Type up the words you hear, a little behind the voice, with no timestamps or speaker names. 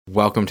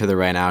Welcome to the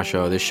Right Now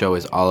Show. This show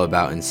is all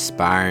about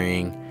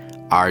inspiring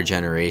our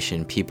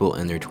generation, people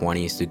in their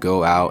 20s, to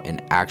go out and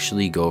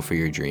actually go for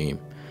your dream,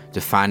 to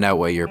find out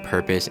what your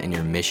purpose and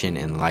your mission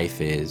in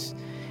life is.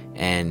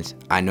 And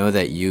I know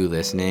that you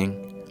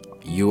listening,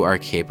 you are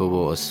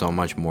capable of so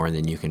much more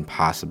than you can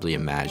possibly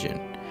imagine.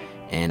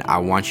 And I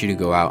want you to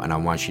go out and I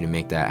want you to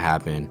make that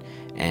happen.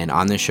 And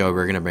on this show,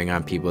 we're going to bring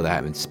on people that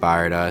have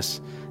inspired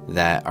us,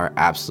 that are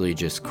absolutely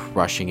just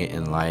crushing it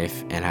in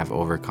life and have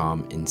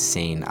overcome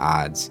insane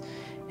odds.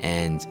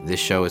 And this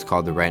show is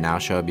called The Right Now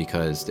Show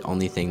because the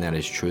only thing that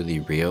is truly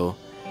real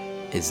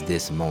is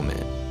this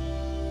moment.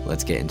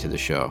 Let's get into the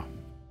show.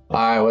 All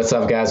right, what's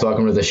up, guys?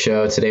 Welcome to the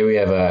show. Today we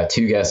have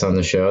two guests on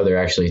the show.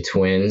 They're actually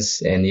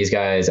twins, and these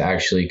guys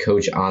actually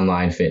coach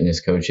online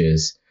fitness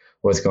coaches.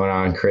 What's going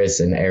on,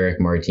 Chris and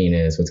Eric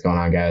Martinez? What's going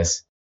on,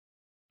 guys?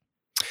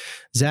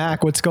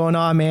 Zach, what's going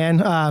on,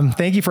 man?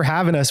 Thank you for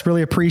having us.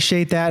 Really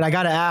appreciate that. I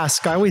got to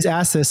ask, I always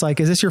ask this,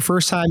 is this your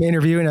first time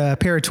interviewing a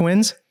pair of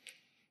twins?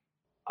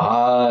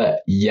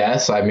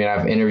 Yes. I mean,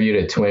 I've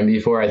interviewed a twin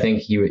before. I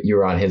think you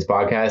were on his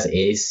podcast,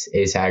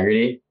 Ace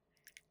Haggerty.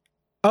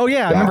 Oh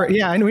yeah. I remember.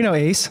 Yeah. We know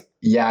Ace.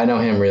 Yeah. I know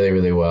him really,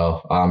 really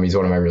well. He's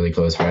one of my really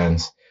close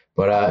friends,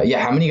 but,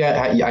 how many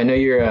guys, I know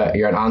you're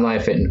an online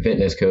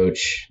fitness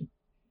coach.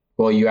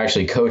 Well, you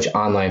actually coach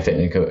online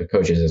fitness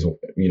coaches,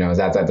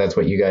 that's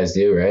what you guys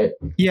do, right?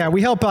 Yeah, we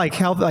help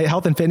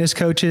health and fitness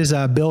coaches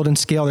build and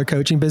scale their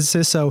coaching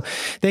businesses. So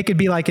they could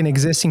be like an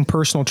existing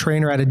personal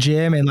trainer at a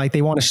gym, and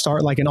they want to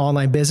start like an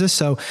online business.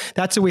 So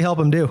that's what we help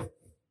them do.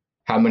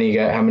 How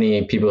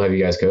many people have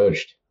you guys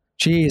coached?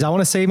 Geez, I want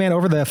to say, man,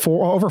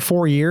 over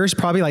 4 years,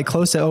 probably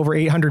close to over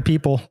 800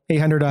 people,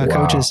 800 wow.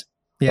 Coaches.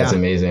 Yeah, that's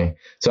amazing.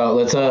 So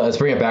let's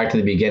bring it back to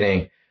the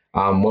beginning.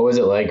 What was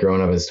it like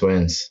growing up as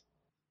twins?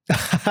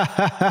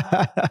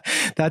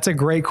 That's a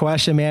great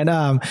question,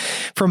 man.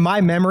 From my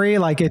memory,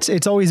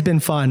 it's always been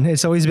fun.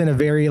 It's always been a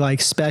very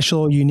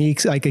special,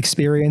 unique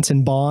experience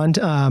and bond.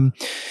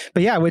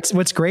 But yeah,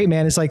 what's great,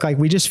 man, is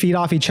we just feed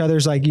off each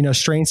other's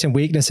strengths and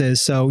weaknesses.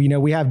 So,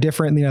 we have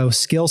different,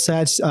 skill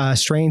sets,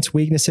 strengths,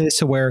 weaknesses,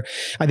 to where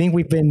I think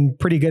we've been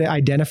pretty good at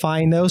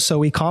identifying those. So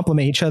we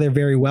complement each other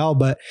very well.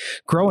 But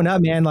growing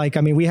up, man,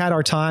 we had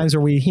our times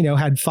where we,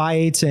 had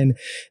fights and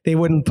they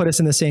wouldn't put us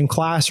in the same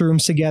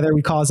classrooms together.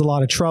 We caused a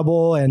lot of trouble.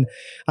 And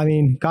I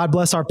mean, God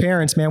bless our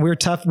parents, man. We were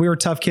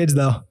tough kids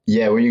though.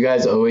 Yeah. Were you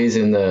guys always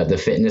in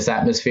the fitness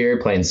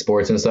atmosphere, playing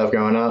sports and stuff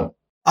growing up?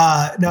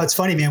 No, it's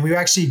funny, man. We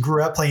actually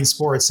grew up playing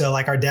sports. So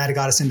our dad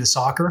got us into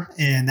soccer,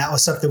 and that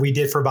was something we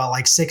did for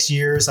about 6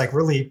 years,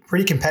 really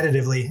pretty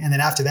competitively. And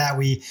then after that,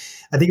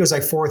 I think it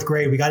was fourth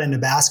grade, we got into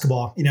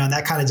basketball, and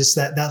that kind of just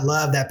that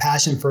love, that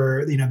passion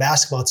for,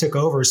 basketball took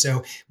over.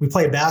 So we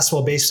played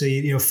basketball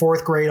basically,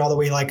 fourth grade all the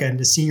way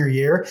into senior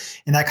year.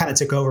 And that kind of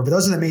took over. But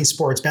those are the main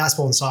sports,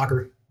 basketball and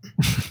soccer.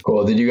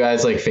 Cool. Did you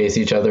guys face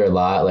each other a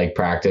lot,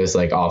 practice,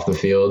 off the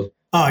field?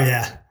 Oh,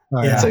 yeah.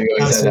 Yeah, so you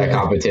always had that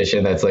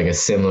competition that's a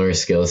similar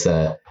skill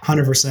set.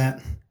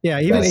 100%. Yeah,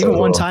 even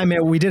one time,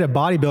 man, we did a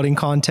bodybuilding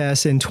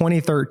contest in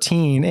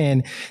 2013,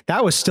 and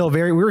that was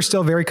we were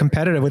still very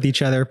competitive with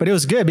each other, but it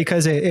was good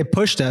because it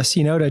pushed us,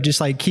 to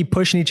just keep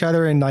pushing each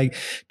other and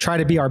try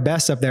to be our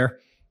best up there.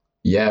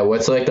 Yeah.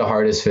 What's the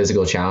hardest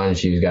physical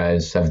challenge you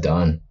guys have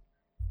done?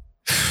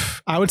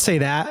 I would say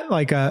that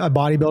a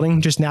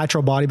bodybuilding, just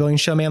natural bodybuilding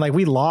show, man.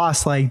 We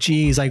lost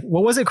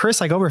what was it,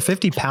 Chris? Over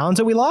 50 pounds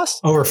that we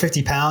lost? Over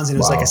 50 pounds. And it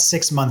was a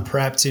 6-month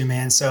prep too,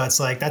 man. So it's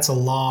that's a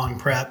long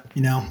prep,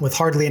 with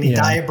hardly any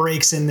diet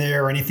breaks in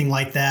there or anything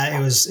like that. It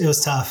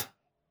was tough.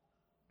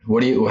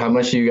 How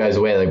much do you guys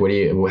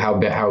weigh?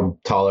 How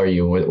tall are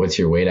you? What's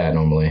your weight at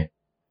normally?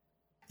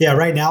 Yeah.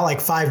 Right now,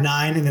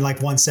 5'9" and then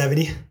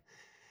 170.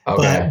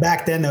 Okay. But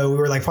back then, though, we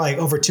were probably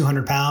over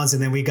 200 pounds,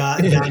 and then we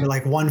got down to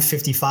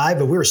 155,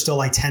 but we were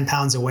still 10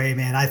 pounds away,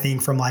 man. I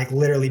think from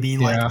literally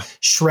being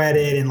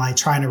shredded and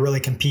trying to really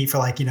compete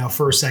for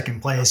first,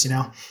 second place,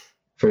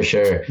 For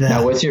sure. Yeah.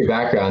 Now, what's your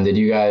background? Did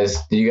you guys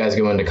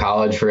go into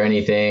college for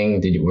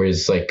anything? Were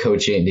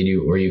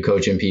you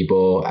coaching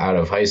people out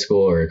of high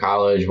school or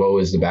college? What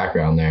was the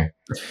background there?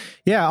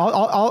 Yeah,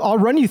 I'll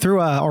run you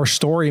through our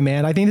story,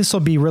 man. I think this will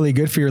be really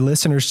good for your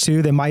listeners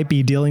too. That might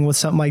be dealing with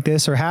something like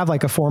this or have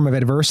a form of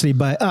adversity.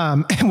 But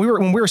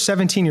when we were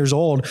 17 years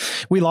old,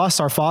 we lost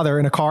our father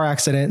in a car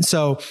accident.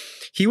 So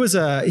he was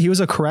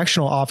a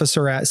correctional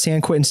officer at San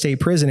Quentin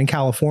State Prison in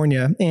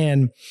California,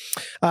 and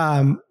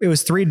it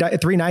was three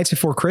nights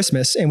before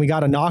Christmas, and we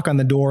got a knock on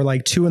the door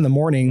 2 a.m,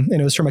 and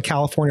it was from a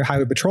California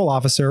Highway Patrol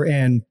officer.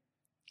 And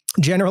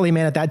generally,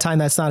 man, at that time,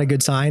 that's not a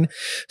good sign.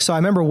 So I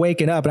remember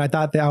waking up and I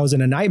thought that I was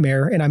in a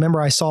nightmare. And I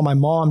remember I saw my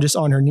mom just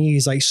on her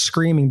knees,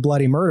 screaming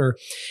bloody murder.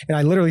 And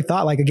I literally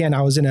thought again,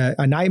 I was in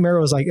a nightmare.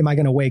 I was am I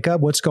going to wake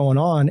up? What's going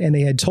on? And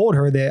they had told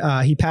her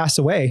that he passed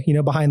away,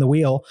 behind the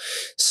wheel.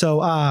 So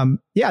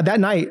that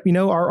night,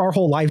 our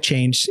whole life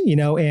changed,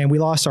 and we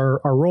lost our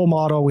role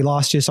model. We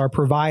lost just our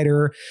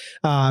provider.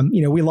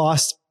 We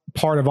lost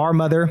part of our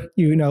mother.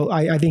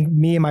 I think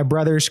me and my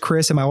brothers,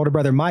 Chris and my older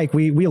brother, Mike,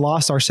 we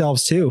lost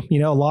ourselves too. A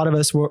lot of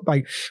us were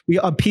like,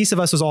 a piece of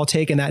us was all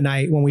taken that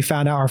night when we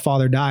found out our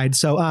father died.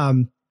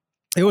 So,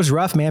 it was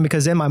rough, man,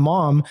 because then my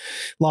mom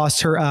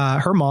lost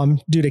her mom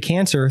due to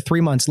cancer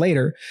 3 months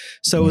later.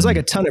 So it was like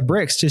a ton of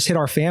bricks just hit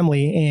our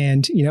family.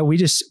 And, we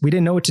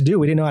didn't know what to do.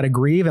 We didn't know how to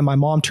grieve. And my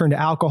mom turned to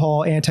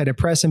alcohol,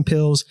 antidepressant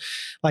pills.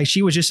 Like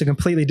she was just a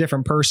completely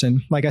different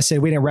person. Like I said,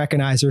 we didn't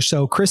recognize her.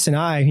 So Chris and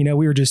I,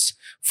 we were just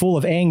full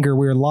of anger.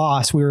 We were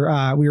lost. We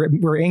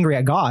were angry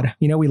at God.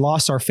 We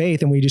lost our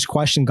faith and we just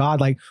questioned God.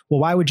 Like,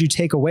 well, why would you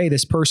take away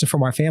this person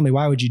from our family?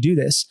 Why would you do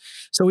this?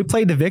 So we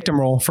played the victim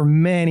role for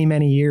many,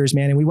 many years,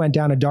 man. And we went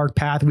down a dark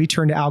path. We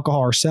turned to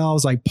alcohol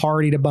ourselves, like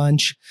partied a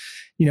bunch,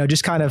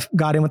 just kind of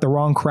got in with the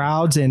wrong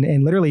crowds and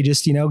literally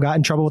just, got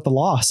in trouble with the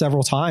law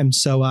several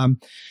times. So,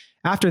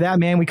 after that,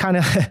 man, we kind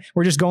of,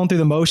 we're just going through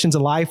the motions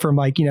of life from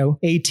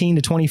 18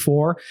 to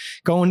 24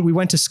 we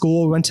went to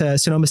school, we went to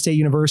Sonoma State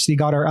University,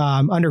 got our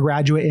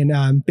undergraduate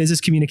in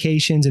business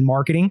communications and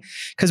marketing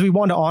because we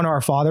wanted to honor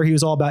our father. He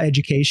was all about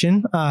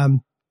education.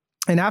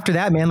 And after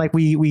that, man,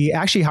 we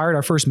actually hired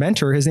our first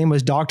mentor. His name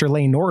was Dr.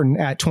 Lane Norton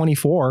at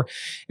 24.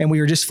 And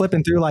we were just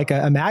flipping through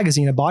a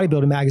magazine, a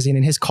bodybuilding magazine.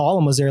 And his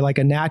column was there, like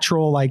a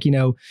natural,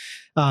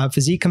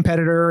 physique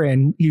competitor.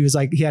 And he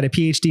had a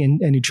PhD in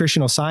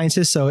nutritional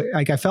sciences. So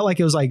I felt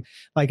like it was like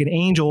an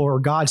angel or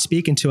God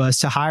speaking to us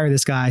to hire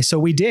this guy. So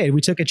we did,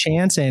 we took a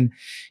chance and,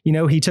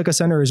 he took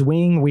us under his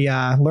wing. We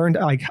learned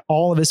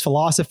all of his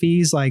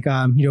philosophies. We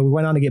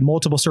went on to get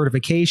multiple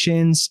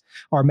certifications,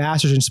 our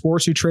master's in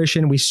sports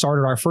nutrition. We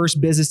started our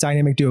first business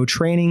dynamic duo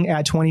training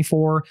at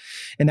 24.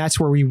 And that's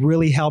where we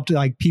really helped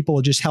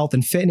people just health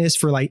and fitness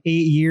for 8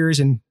 years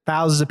and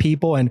thousands of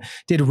people and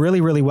did really,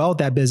 really well with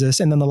that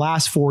business. And then the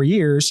last 4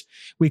 years,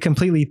 we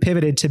completely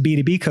pivoted to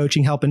B2B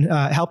coaching, helping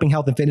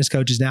health and fitness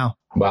coaches now.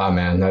 Wow,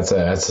 man. That's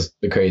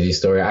a crazy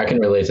story. I can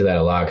relate to that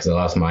a lot because I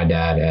lost my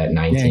dad at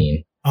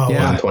 19. Oh,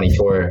 yeah. Wow. I'm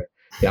 24.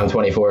 Yeah, I'm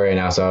 24 right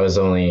now. So I was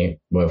only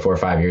 4 or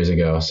 5 years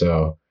ago.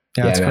 So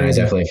yeah, man, I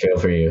definitely feel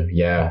for you.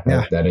 Yeah.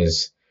 That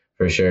is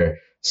for sure.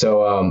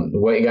 So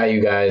what got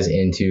you guys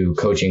into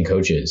coaching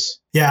coaches?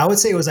 Yeah, I would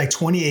say it was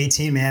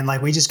 2018, man.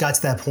 We just got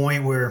to that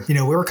point where, we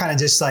were kind of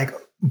just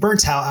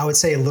burnt out, I would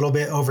say a little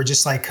bit over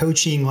just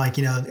coaching,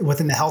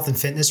 within the health and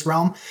fitness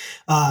realm.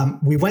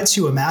 We went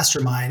to a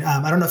mastermind.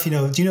 I don't know if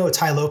do you know what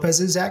Ty Lopez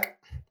is, Zach?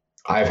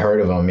 I've heard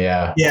of him.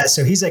 Yeah. Yeah.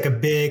 So he's a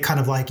big kind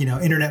of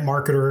internet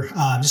marketer.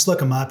 Just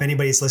look him up.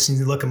 Anybody's listening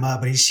to look him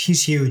up, but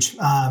he's huge.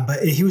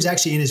 But he was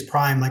actually in his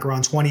prime,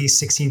 around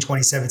 2016,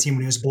 2017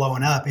 when he was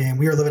blowing up, and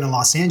we were living in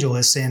Los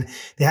Angeles and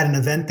they had an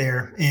event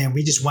there and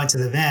we just went to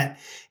the event.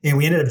 And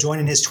we ended up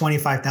joining his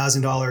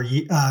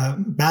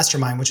 $25,000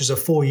 mastermind, which was a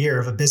full year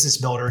of a business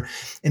builder.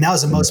 And that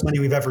was the most money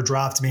we've ever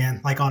dropped,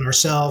 man, on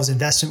ourselves,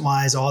 investment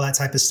wise, all that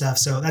type of stuff.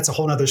 So that's a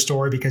whole nother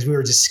story because we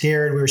were just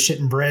scared. We were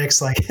shitting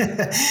bricks. It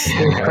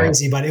was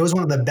crazy, but it was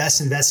one of the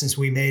best investments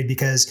we made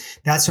because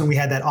that's when we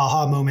had that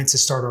aha moment to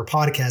start our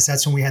podcast.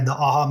 That's when we had the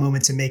aha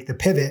moment to make the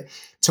pivot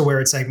to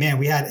where it's man,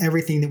 we had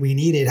everything that we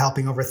needed,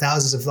 helping over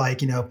thousands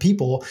of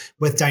people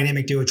with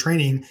dynamic duo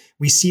training.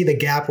 We see the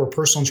gap where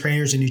personal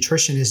trainers and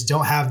nutritionists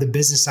don't have the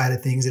business side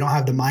of things. They don't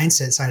have the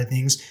mindset side of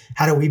things.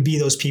 How do we be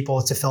those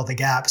people to fill the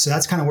gap? So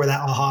that's kind of where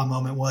that aha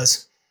moment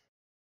was.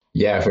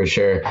 Yeah, for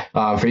sure.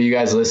 For you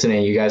guys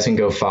listening, you guys can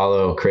go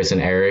follow Chris and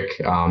Eric.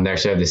 They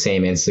actually have the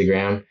same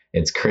Instagram.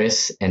 It's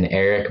Chris and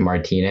Eric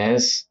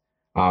Martinez.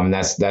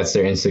 That's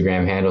their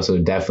Instagram handle. So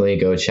definitely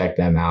go check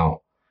them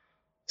out.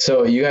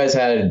 So you guys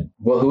who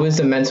was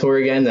the mentor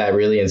again that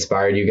really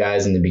inspired you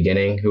guys in the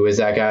beginning? Who is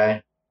that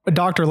guy?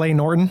 Dr. Lane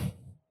Norton.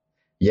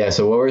 Yeah.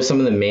 So what were some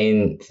of the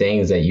main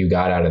things that you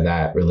got out of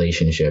that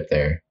relationship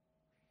there?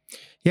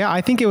 Yeah,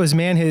 I think it was,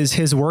 man,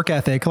 his work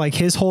ethic.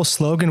 His whole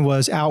slogan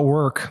was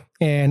outwork.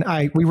 And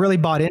we really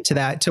bought into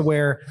that to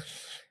where,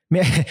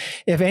 man,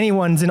 if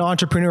anyone's an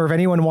entrepreneur, if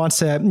anyone wants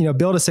to,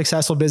 build a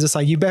successful business,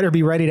 you better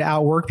be ready to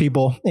outwork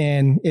people.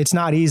 And it's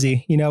not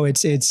easy.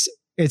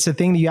 It's a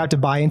thing that you have to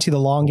buy into the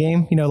long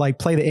game,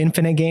 play the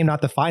infinite game, not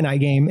the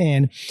finite game.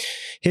 And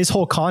his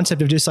whole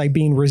concept of just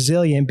being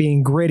resilient,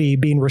 being gritty,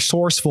 being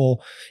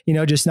resourceful,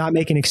 just not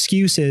making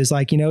excuses,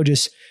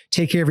 just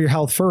take care of your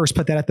health first,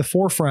 put that at the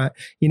forefront,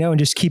 and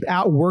just keep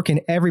outworking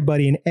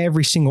everybody in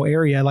every single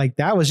area.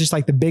 That was just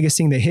the biggest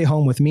thing that hit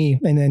home with me.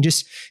 And then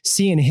just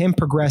seeing him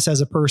progress as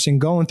a person,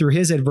 going through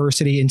his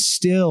adversity and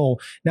still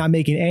not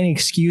making any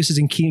excuses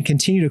and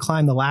continue to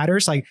climb the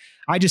ladders. I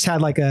just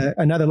had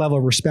another level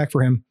of respect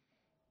for him.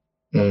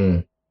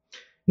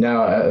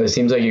 Now, it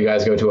seems like you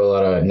guys go to a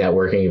lot of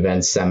networking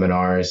events,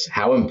 seminars.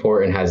 How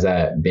important has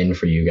that been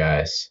for you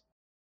guys?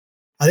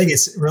 I think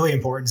it's really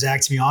important,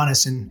 Zach, to be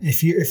honest. And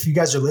if you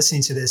guys are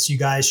listening to this, you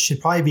guys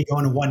should probably be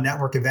going to one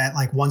network event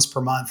once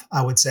per month,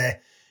 I would say.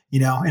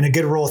 And a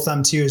good rule of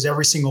thumb too is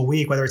every single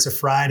week, whether it's a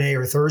Friday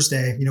or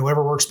Thursday,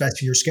 whatever works best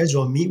for your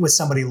schedule, meet with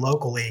somebody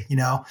locally,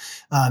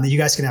 that you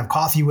guys can have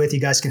coffee with, you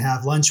guys can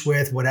have lunch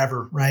with,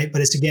 whatever, right?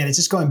 But it's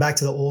just going back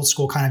to the old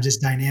school kind of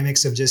just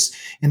dynamics of just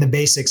in the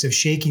basics of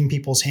shaking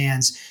people's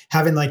hands,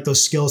 having like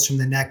those skills from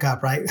the neck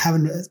up, right?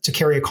 Having to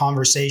carry a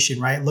conversation,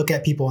 right? Look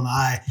at people in the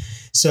eye.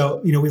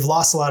 So, we've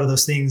lost a lot of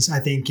those things,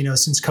 I think,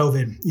 since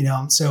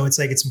COVID, so it's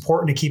like, it's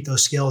important to keep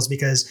those skills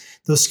because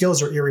those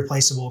skills are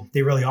irreplaceable.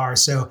 They really are.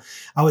 So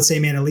I would say,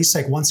 man, at least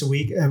like once a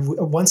week,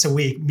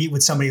 meet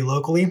with somebody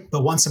locally,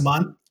 but once a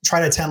month,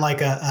 try to attend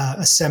like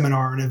a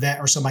seminar, an event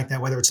or something like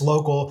that, whether it's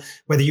local,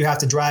 whether you have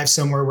to drive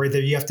somewhere, whether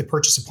you have to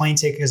purchase a plane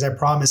ticket, because I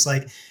promise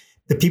like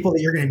the people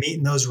that you're going to meet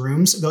in those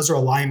rooms, those are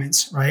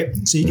alignments, right?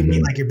 So you can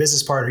meet like your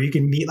business partner, you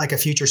can meet like a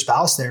future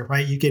spouse there,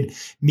 right? You can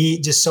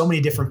meet just so many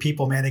different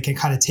people, man, that can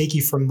kind of take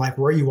you from like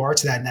where you are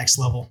to that next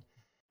level.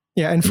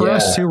 Yeah. And for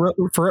us too,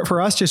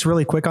 for us, just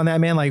really quick on that,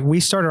 man, like we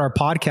started our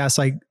podcast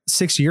like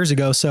 6 years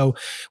ago. So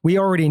we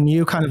already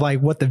knew kind of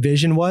like what the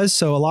vision was.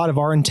 So a lot of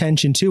our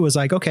intention too was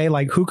like, okay,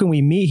 like who can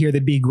we meet here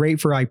that'd be great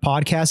for like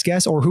podcast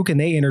guests, or who can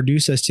they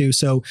introduce us to?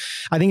 So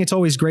I think it's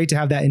always great to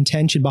have that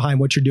intention behind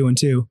what you're doing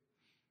too.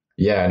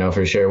 Yeah, no,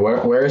 for sure.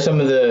 Where are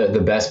some of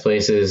the best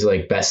places,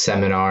 like best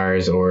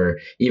seminars, or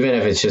even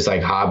if it's just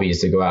like hobbies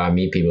to go out and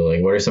meet people,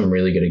 like what are some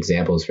really good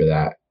examples for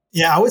that?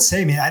 Yeah, I would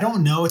say, man, I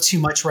don't know too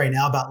much right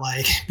now about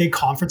like big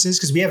conferences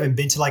because we haven't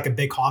been to like a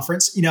big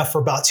conference, for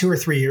about 2 or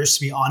 3 years,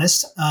 to be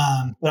honest.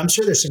 But I'm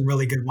sure there's some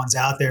really good ones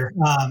out there.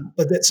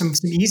 But some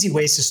easy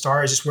ways to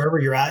start is just wherever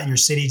you're at in your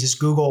city, just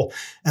Google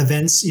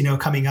events,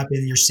 coming up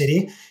in your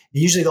city.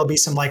 Usually there'll be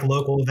some like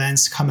local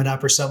events coming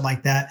up or something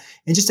like that.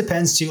 It just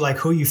depends too, like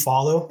who you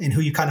follow and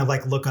who you kind of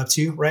like look up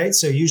to, right?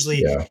 So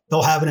usually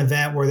they'll have an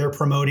event where they're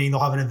promoting,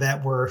 they'll have an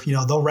event where,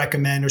 they'll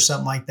recommend or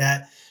something like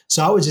that.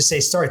 So I would just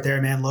say start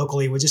there, man,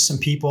 locally with just some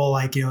people,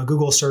 like, a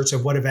Google search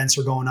of what events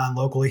are going on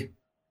locally.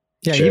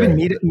 Yeah, sure. Even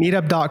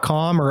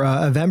meetup.com or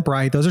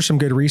Eventbrite, those are some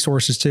good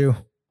resources too.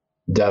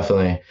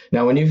 Definitely.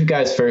 Now, when you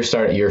guys first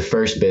started your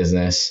first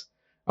business,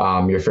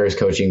 your first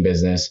coaching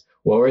business,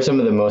 what were some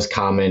of the most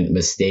common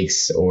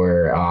mistakes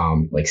or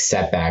like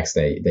setbacks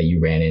that you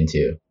ran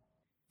into?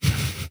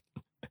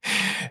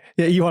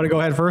 Yeah, you want to go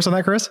ahead first on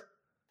that, Chris?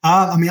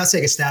 I'll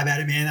take a stab at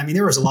it, man.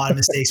 There was a lot of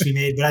mistakes we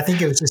made, but I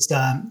think it was just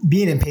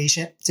being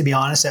impatient, to be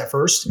honest, at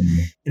first.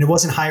 And it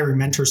wasn't hiring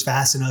mentors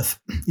fast enough.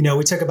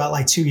 We took about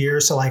like 2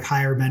 years to like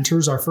hire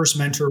mentors. Our first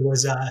mentor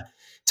was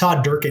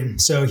Todd Durkin.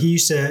 So he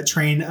used to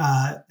train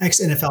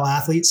ex-NFL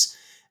athletes.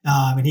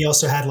 And he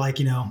also had like,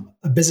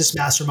 a business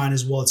mastermind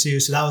as well too.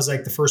 So that was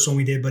like the first one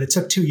we did, but it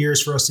took 2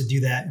 years for us to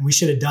do that. And we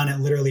should have done it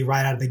literally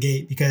right out of the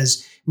gate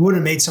because we wouldn't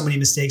have made so many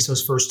mistakes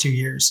those first 2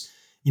 years.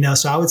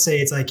 So I would say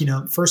it's like,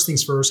 first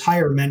things first,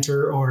 hire a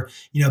mentor or,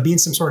 be in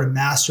some sort of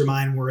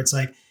mastermind where it's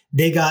like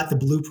they got the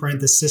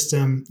blueprint, the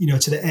system,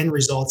 to the end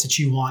results that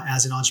you want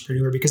as an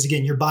entrepreneur. Because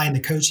again, you're buying the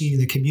coaching,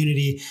 the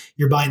community,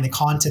 you're buying the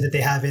content that they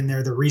have in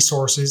there, the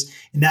resources,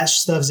 and that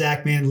stuff,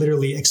 Zach, man,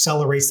 literally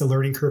accelerates the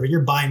learning curve. And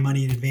you're buying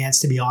money in advance,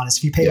 to be honest.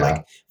 If you pay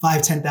like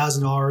 $5,000,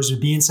 $10,000 or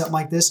be in something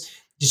like this,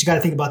 you got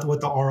to think about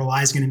what the ROI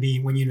is going to be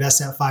when you invest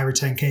that 5 or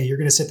 10K. You're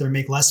going to sit there and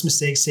make less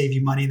mistakes, save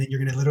you money, and then you're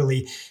going to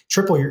literally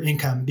triple your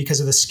income because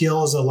of the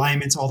skills,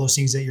 alignments, all those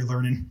things that you're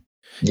learning.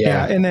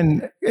 Yeah. And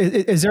then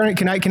is there,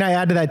 can I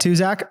add to that too,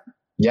 Zach?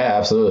 Yeah,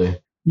 absolutely.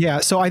 Yeah.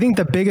 So I think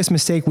the biggest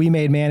mistake we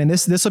made, man, and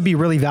this will be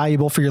really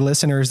valuable for your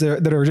listeners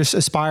that are just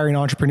aspiring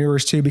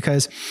entrepreneurs too,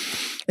 because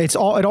it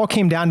all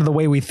came down to the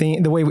way we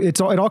think,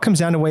 it all comes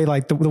down to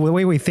the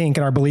way we think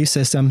and our belief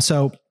system.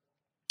 So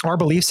our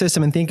belief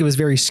system and think it was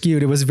very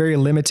skewed. It was very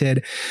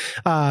limited.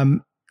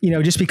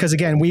 Just because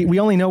again, we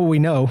only know what we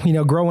know,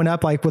 growing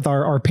up, like with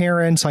our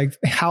parents, like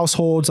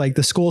households, like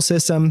the school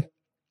system,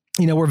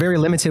 we're very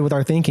limited with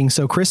our thinking.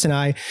 So Chris and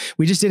I,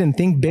 we just didn't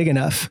think big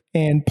enough.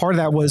 And part of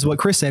that was what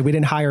Chris said. We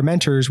didn't hire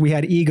mentors. We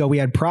had ego. We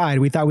had pride.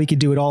 We thought we could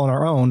do it all on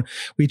our own.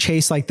 We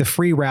chased like the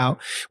free route.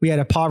 We had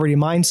a poverty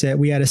mindset.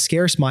 We had a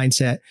scarce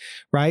mindset,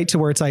 right? To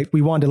where it's like,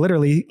 we wanted to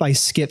literally like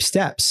skip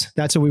steps.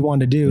 That's what we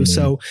wanted to do.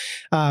 So,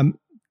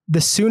 the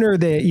sooner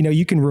that,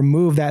 you can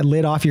remove that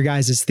lid off your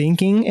guys'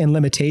 thinking and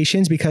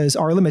limitations, because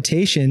our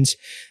limitations,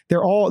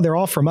 they're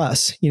all from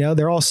us,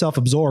 they're all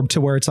self-absorbed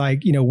to where it's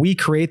like, we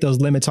create those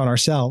limits on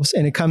ourselves,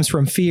 and it comes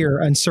from fear,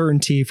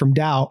 uncertainty, from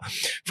doubt,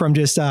 from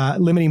just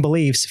limiting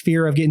beliefs,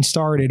 fear of getting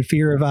started,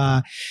 fear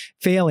of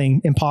failing,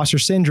 imposter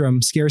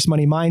syndrome, scarce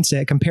money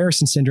mindset,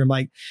 comparison syndrome.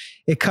 Like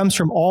it comes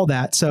from all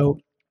that. So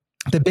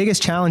the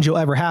biggest challenge you'll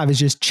ever have is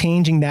just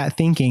changing that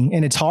thinking.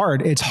 And it's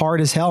hard. It's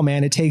hard as hell,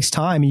 man. It takes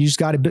time. You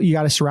got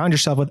to surround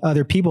yourself with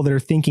other people that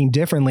are thinking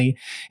differently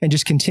and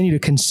just continue to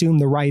consume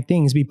the right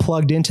things, be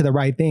plugged into the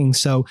right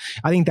things. So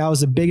I think that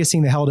was the biggest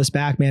thing that held us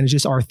back, man, is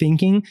just our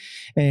thinking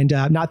and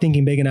not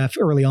thinking big enough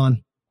early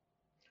on.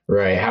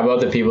 Right. How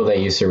about the people that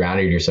you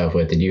surrounded yourself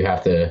with? Did you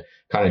have to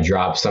kind of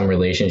drop some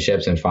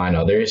relationships and find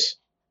others?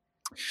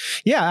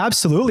 Yeah,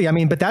 absolutely.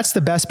 But that's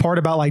the best part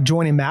about like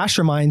joining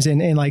masterminds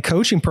and like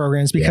coaching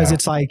programs, because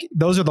it's like,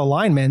 those are the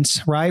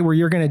alignments, right? Where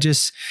you're going to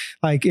just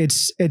like,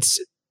 it's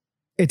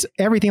it's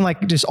everything,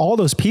 like just all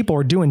those people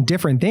are doing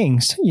different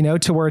things,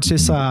 to where it's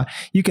just,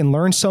 you can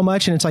learn so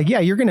much. And it's like, yeah,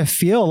 you're going to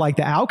feel like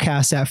the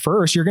outcast at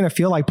first. You're going to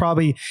feel like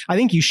I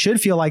think you should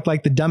feel like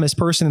the dumbest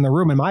person in the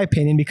room, in my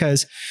opinion,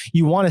 because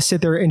you want to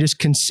sit there and just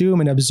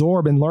consume and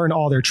absorb and learn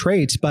all their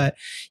traits. But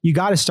you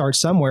got to start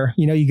somewhere.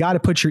 You got to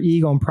put your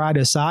ego and pride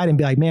aside and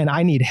be like, man,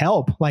 I need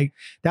help. Like,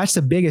 that's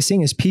the biggest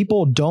thing, is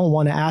people don't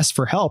want to ask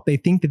for help. They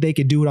think that they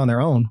could do it on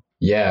their own.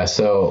 Yeah.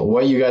 So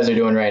what you guys are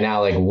doing right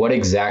now, like, what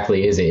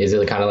exactly is it? Is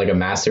it kind of like a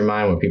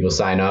mastermind where people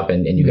sign up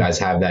and you guys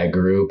have that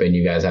group and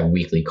you guys have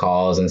weekly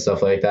calls and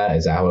stuff like that?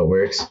 Is that how it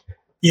works?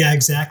 Yeah,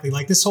 exactly.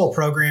 Like this whole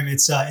program,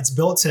 it's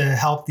built to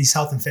help these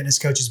health and fitness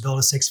coaches build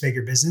a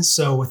 6-figure business.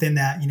 So within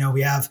that,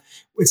 we have,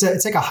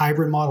 it's like a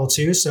hybrid model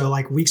too. So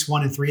like weeks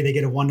 1 and 3, they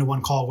get a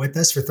 1-to-1 call with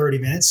us for 30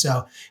 minutes.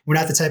 So we're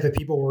not the type of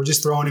people where we're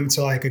just throwing them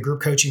to like a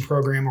group coaching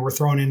program, or we're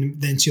throwing them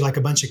into like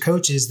a bunch of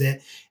coaches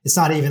that it's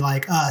not even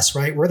like us,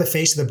 right? We're the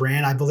face of the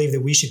brand. I believe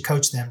that we should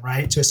coach them,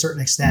 right, to a certain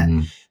extent.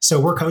 Mm-hmm. So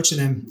we're coaching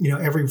them,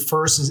 every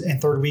first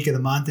and third week of the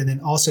month. And then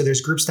also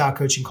there's group style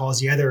coaching calls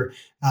the other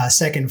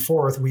second,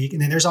 fourth week.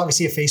 And then there's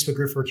obviously a Facebook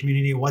group for a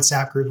community, a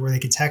WhatsApp group where they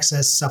can text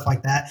us, stuff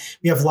like that.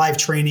 We have live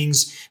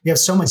trainings. We have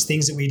so much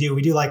things that we do.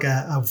 We do like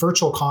a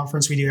virtual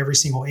conference we do every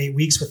single 8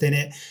 weeks within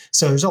it.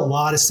 So there's a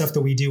lot of stuff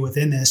that we do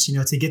within this,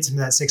 to get to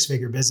that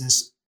 6-figure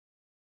business.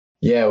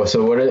 Yeah.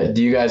 So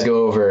do you guys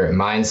go over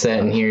mindset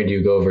in here? Do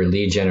you go over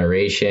lead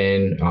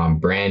generation,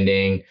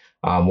 branding?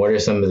 What are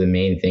some of the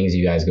main things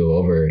you guys go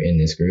over in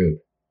this group?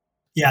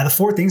 Yeah, the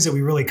 4 things that we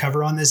really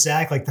cover on this,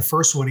 Zach, like the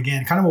first one,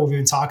 again, kind of what we've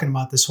been talking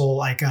about this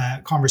whole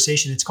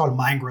conversation, it's called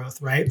mind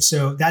growth, right?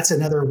 So that's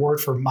another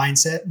word for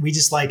mindset. We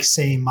just like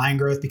saying mind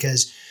growth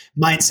because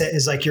mindset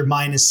is like your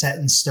mind is set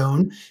in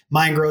stone.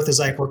 Mind growth is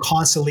like we're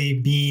constantly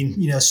being,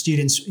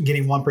 students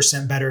getting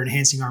 1% better,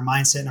 enhancing our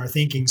mindset and our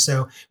thinking.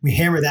 So we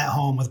hammer that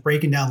home with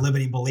breaking down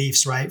limiting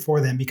beliefs, right,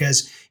 for them,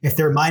 because if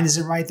their mind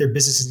isn't right, their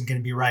business isn't going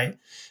to be right.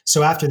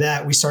 So after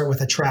that, we start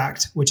with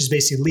attract, which is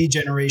basically lead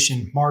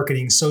generation,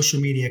 marketing, social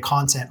media,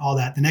 content, all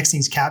that. The next thing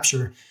is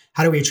capture.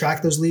 How do we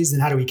attract those leads?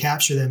 And how do we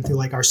capture them through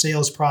like our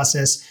sales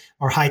process,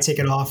 our high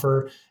ticket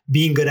offer,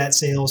 being good at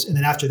sales? And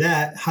then after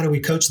that, how do we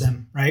coach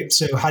them, right?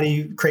 So how do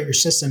you create your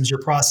systems, your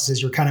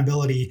processes, your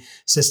accountability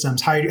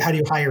systems? How do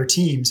you hire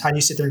teams? How do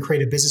you sit there and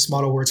create a business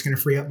model where it's going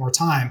to free up more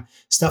time?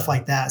 Stuff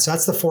like that. So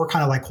that's the 4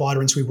 kind of like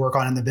quadrants we work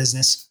on in the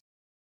business.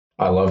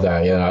 I love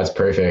that. Yeah, that's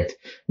perfect.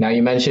 Now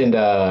you mentioned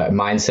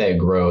mindset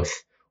growth.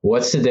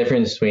 What's the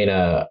difference between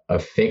a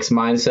fixed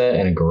mindset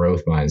and a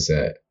growth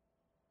mindset?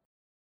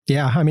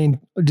 Yeah, I mean,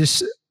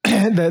 just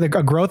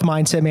the growth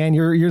mindset, man.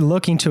 You're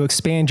looking to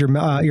expand your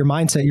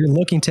mindset. You're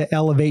looking to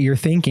elevate your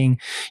thinking.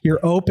 You're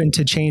open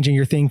to changing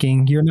your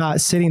thinking. You're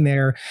not sitting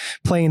there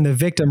playing the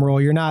victim role.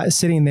 You're not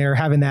sitting there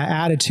having that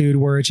attitude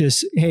where it's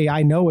just, hey,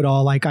 I know it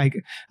all. Like I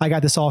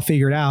got this all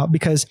figured out.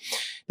 Because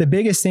the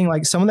biggest thing,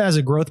 like someone that has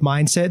a growth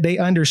mindset, they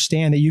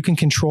understand that you can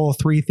control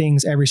 3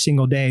 things every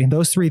single day.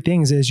 Those 3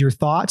 things is your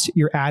thoughts,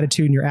 your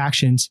attitude, and your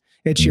actions.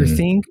 It's your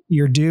think,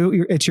 your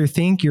do, it's your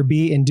think, your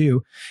be, and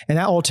do. And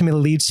that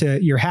ultimately leads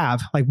to your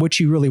have, like what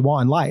you really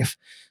want in life.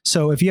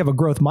 So if you have a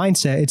growth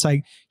mindset, it's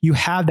like you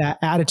have that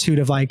attitude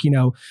of like,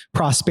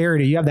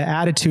 prosperity. You have the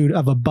attitude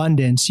of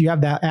abundance. You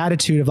have that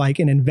attitude of like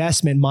an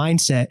investment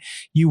mindset.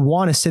 You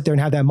want to sit there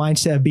and have that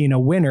mindset of being a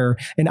winner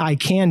and I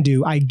can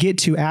do, I get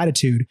to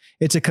attitude.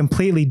 It's a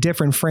completely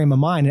different frame of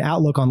mind and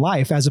outlook on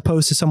life as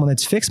opposed to someone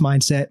that's fixed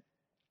mindset.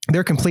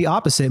 They're complete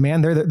opposite,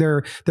 man.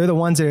 They're the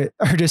ones that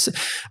are just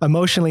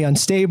emotionally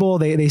unstable.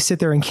 They sit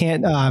there and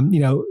can't,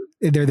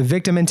 they're the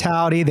victim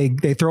mentality.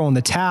 They throw in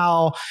the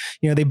towel,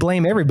 they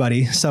blame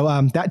everybody. So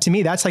that to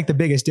me, that's like the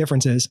biggest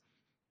differences.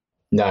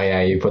 No,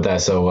 yeah, you put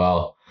that so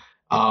well.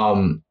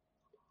 Now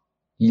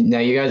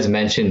you guys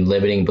mentioned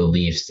limiting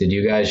beliefs. Did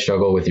you guys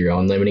struggle with your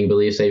own limiting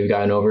beliefs that you've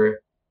gotten over?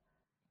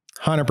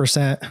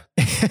 100%.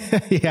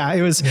 Yeah,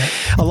 it was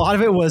a lot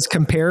of it was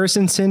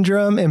comparison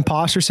syndrome,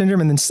 imposter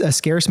syndrome, and then a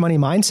scarce money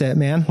mindset,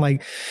 man.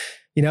 Like,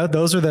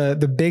 those are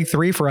the big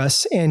 3 for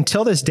us. And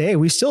till this day,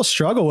 we still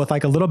struggle with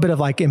like a little bit of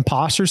like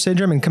imposter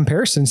syndrome and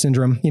comparison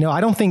syndrome.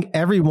 I don't think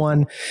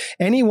anyone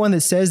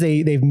that says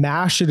they've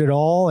mastered it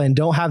all and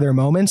don't have their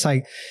moments,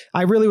 like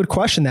I really would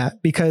question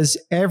that, because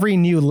every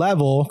new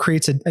level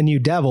creates a new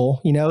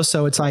devil,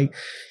 So it's like,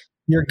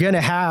 you're going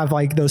to have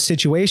like those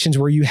situations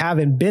where you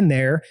haven't been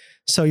there.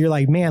 So you're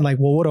like, man, like,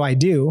 well, what do I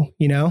do?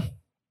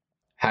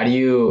 How do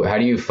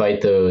you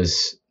fight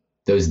those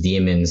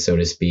demons, so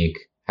to speak?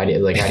 How do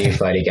you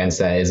fight against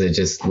that? Is it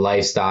just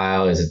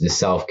lifestyle? Is it the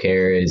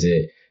self-care? Is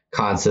it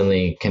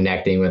constantly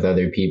connecting with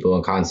other people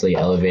and constantly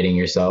elevating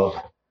yourself?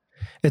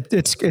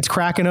 It's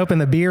cracking open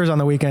the beers on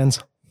the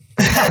weekends.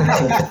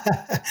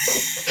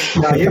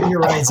 No, you're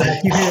right,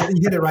 Zach. You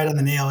hit it right on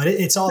the nail.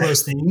 It's all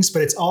those things,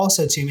 but it's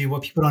also, to me,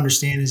 what people don't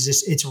understand is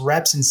just it's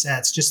reps and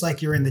sets, just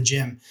like you're in the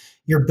gym.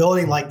 You're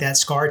building like that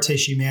scar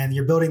tissue, man.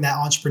 You're building that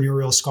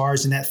entrepreneurial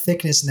scars and that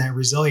thickness and that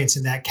resilience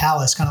and that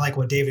callus, kind of like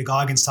what David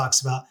Goggins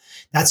talks about.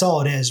 That's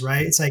all it is,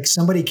 right? It's like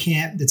somebody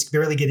that's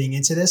barely getting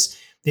into this,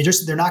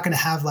 they're not going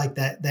to have like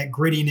that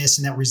grittiness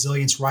and that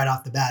resilience right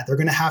off the bat. They're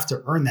going to have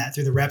to earn that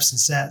through the reps and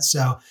sets.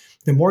 So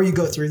the more you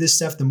go through this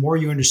stuff, the more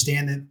you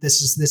understand that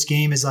this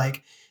game is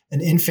like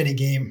an infinite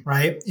game,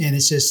 right? And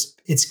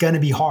it's going to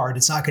be hard.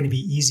 It's not going to be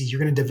easy. You're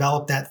going to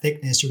develop that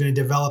thickness. You're going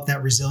to develop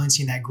that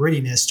resiliency and that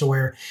grittiness to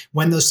where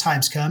when those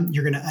times come,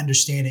 you're going to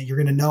understand it. You're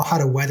going to know how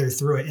to weather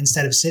through it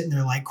instead of sitting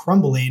there like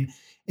crumbling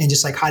and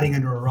just like hiding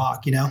under a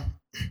rock, you know?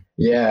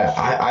 Yeah,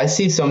 I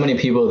see so many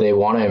people, they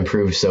want to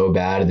improve so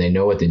bad and they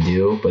know what to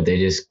do, but they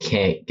just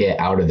can't get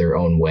out of their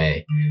own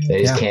way.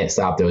 They just can't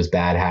stop those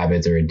bad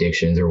habits or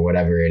addictions or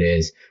whatever it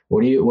is.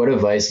 What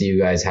advice do you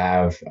guys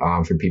have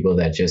for people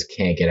that just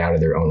can't get out of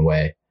their own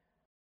way?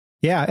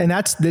 Yeah. And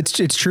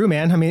it's true,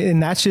 man. I mean,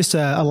 and that's just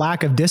a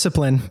lack of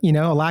discipline,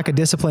 a lack of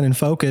discipline and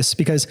focus,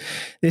 because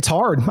it's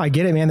hard. I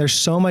get it, man. There's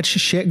so much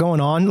shit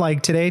going on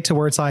like today to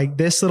where it's like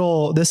this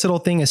little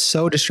thing is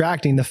so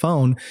distracting, the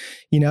phone,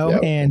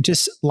 yep. And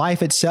just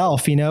life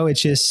itself,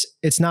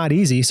 it's not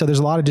easy. So there's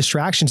a lot of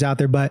distractions out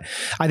there, but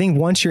I think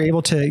once you're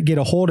able to get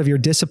a hold of your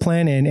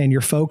discipline and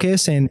your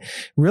focus and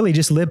really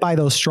just live by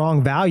those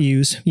strong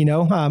values,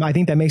 I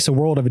think that makes a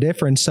world of a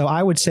difference. So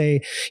I would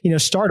say,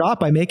 start off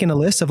by making a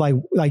list of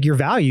like your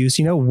values.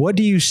 What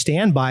do you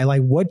stand by?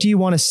 Like, what do you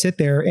want to sit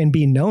there and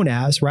be known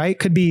as, right?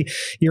 Could be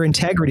your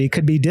integrity,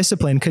 could be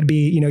discipline, could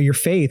be, your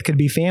faith, could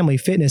be family,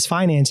 fitness,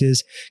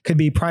 finances, could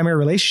be primary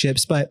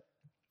relationships. But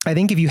I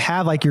think if you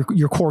have like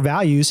your core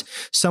values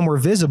somewhere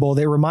visible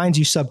that reminds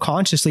you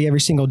subconsciously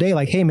every single day,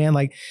 like, hey man,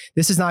 like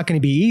this is not going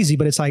to be easy,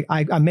 but it's like,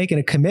 I'm making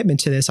a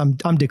commitment to this.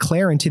 I'm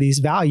declaring to these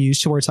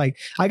values to where it's like,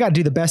 I got to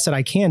do the best that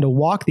I can to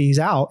walk these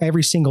out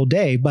every single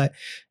day. But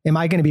am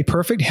I going to be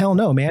perfect? Hell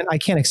no, man. I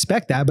can't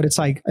expect that. But it's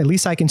like, at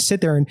least I can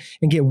sit there and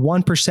get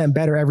 1%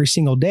 better every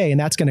single day. And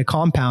that's going to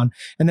compound.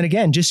 And then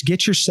again, just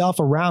get yourself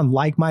around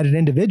like-minded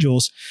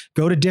individuals,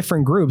 go to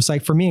different groups.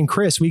 Like for me and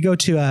Chris, we go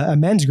to a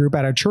men's group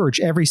at our church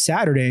every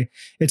Saturday.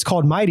 It's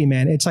called Mighty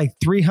Men. It's like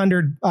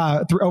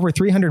over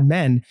 300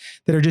 men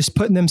that are just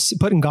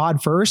putting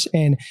God first.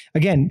 And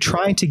again,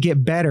 trying to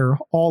get better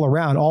all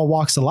around, all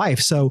walks of life.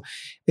 So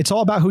it's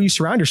all about who you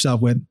surround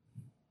yourself with.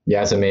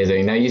 Yeah, it's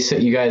amazing. Now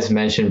you guys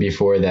mentioned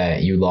before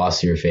that you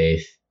lost your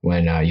faith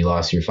when you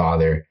lost your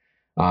father.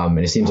 And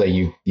it seems like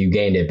you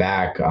gained it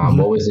back.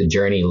 What was the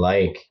journey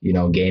like,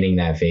 gaining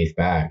that faith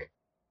back?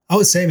 I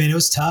would say, man, it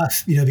was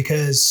tough,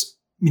 because,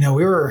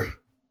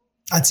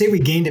 I'd say we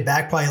gained it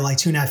back probably like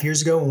 2.5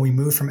 years ago when we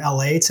moved from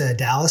LA to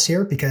Dallas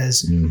here,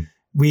 because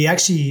we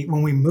actually,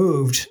 when we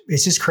moved,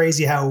 it's just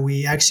crazy how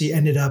we actually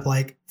ended up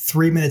like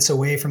 3 minutes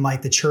away from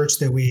like the church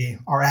that we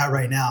are at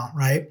right now.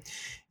 Right.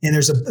 And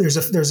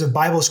there's a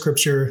Bible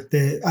scripture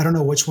that I don't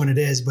know which one it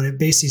is, but it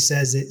basically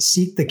says that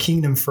seek the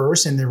kingdom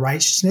first and the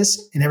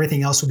righteousness and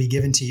everything else will be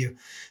given to you.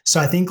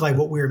 So I think like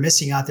what we were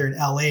missing out there in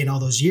LA in all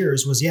those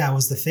years was, it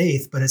was the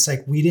faith, but it's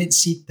like, we didn't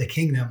seek the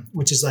kingdom,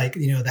 which is like,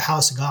 the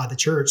house of God, the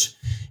church.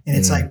 And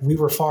it's like, we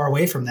were far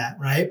away from that.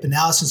 Right. But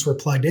now since we're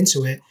plugged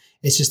into it,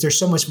 it's just, there's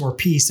so much more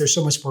peace. There's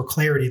so much more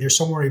clarity. There's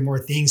so many more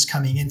things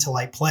coming into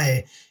like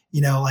play,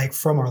 like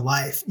from our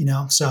life,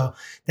 so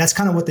that's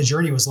kind of what the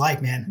journey was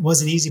like, man. It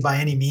wasn't easy by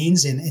any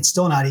means. And it's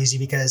still not easy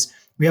because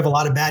we have a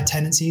lot of bad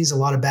tendencies, a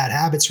lot of bad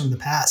habits from the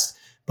past,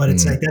 but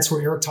it's like, that's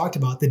what Eric talked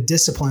about, the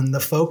discipline, the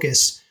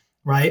focus,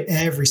 right?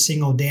 Every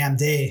single damn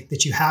day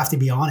that you have to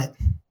be on it.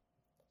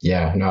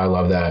 Yeah, no, I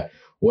love that.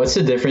 What's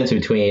the difference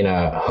between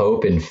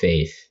hope and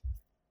faith?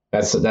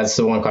 That's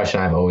the one question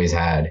I've always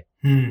had.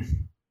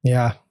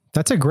 Yeah.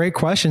 That's a great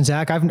question,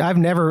 Zach. I've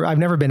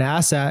never been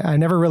asked that. I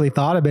never really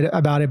thought a bit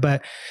about it,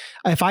 but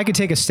if I could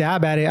take a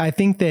stab at it, I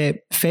think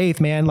that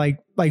faith, man, like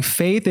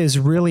faith is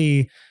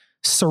really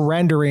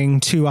surrendering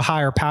to a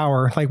higher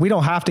power. Like we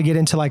don't have to get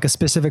into like a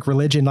specific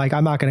religion. Like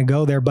I'm not going to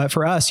go there, but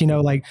for us,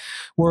 like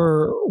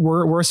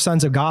we're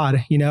sons of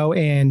God,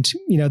 and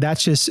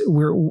that's just,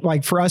 we're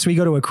like, for us, we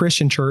go to a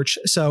Christian church.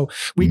 So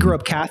we grew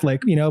up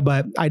Catholic,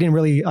 but I didn't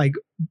really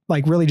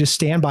like really just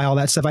stand by all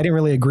that stuff. I didn't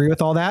really agree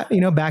with all that,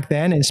 back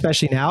then and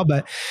especially now,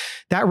 but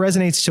that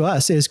resonates to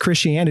us is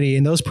Christianity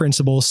and those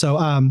principles. So,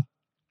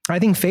 I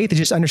think faith is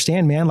just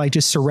understand, man, like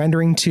just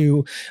surrendering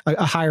to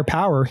a higher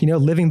power,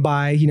 living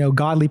by,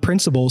 godly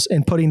principles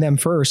and putting them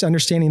first,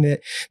 understanding that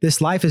this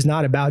life is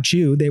not about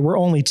you, that we're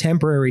only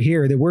temporary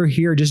here, that we're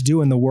here just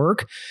doing the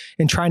work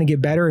and trying to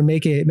get better and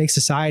make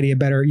society a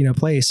better,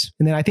 place.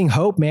 And then I think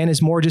hope, man,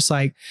 is more just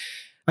like,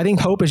 I think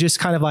hope is just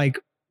kind of like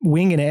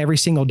winging it every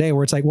single day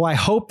where it's like, well, I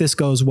hope this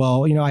goes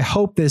well. I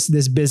hope this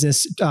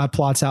business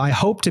plots out. I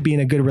hope to be in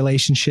a good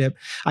relationship.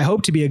 I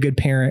hope to be a good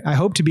parent. I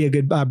hope to be a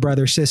good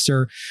brother,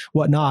 sister,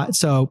 whatnot.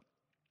 So,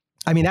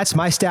 I mean, that's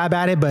my stab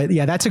at it, but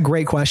yeah, that's a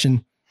great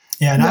question.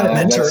 Yeah. And I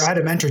had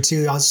a mentor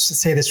too. I'll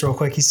just say this real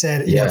quick. He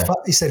said,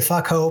 he said,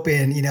 fuck hope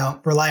and,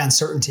 rely on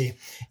certainty.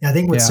 And I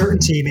think with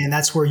certainty, man,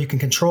 that's where you can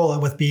control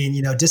it with being,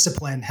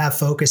 disciplined, have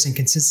focus and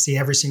consistency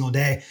every single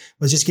day,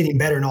 was just getting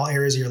better in all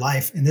areas of your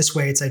life. And this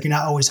way, it's like, you're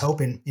not always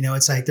hoping,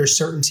 it's like there's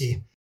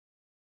certainty.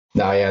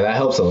 No, yeah, that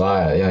helps a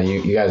lot.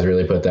 You guys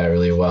really put that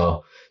really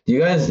well.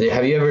 Have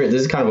you ever,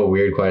 this is kind of a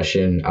weird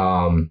question.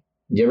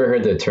 You ever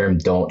heard the term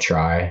 "don't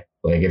try"?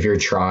 Like if you're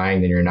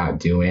trying, then you're not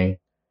doing.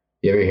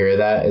 You ever hear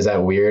that? Is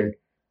that weird?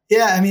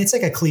 Yeah, I mean, it's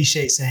like a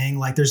cliche saying,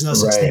 like there's no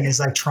such Right. thing as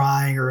like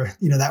trying or,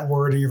 that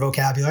word in your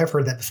vocabulary. I've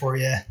heard that before.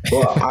 Yeah.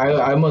 Well,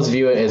 I almost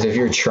view it as if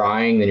you're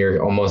trying, then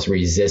you're almost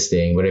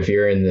resisting. But if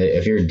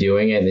you're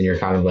doing it, then you're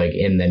kind of like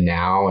in the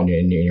now and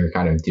you're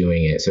kind of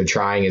doing it. So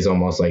trying is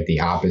almost like the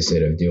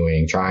opposite of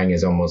doing. Trying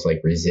is almost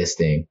like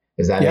resisting.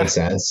 Does that make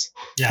sense?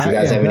 Yeah. Do you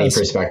guys have any does.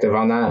 perspective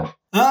on that?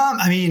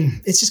 I mean,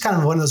 it's just kind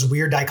of one of those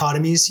weird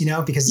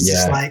dichotomies, because it's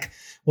just like,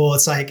 well,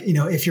 it's like,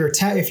 if you're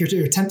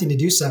attempting to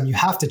do something, you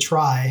have to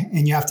try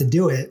and you have to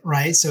do it.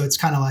 Right. So it's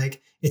kind of like,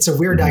 it's a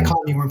weird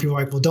dichotomy when people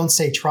are like, well, don't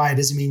say try. It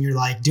doesn't mean you're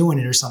like doing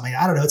it or something.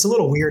 I don't know. It's a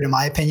little weird in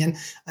my opinion.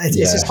 It's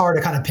just hard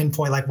to kind of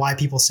pinpoint like why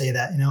people say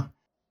that,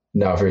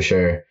 No, for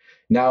sure.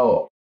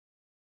 Now,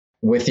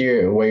 with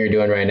what you're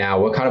doing right now,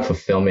 what kind of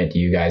fulfillment do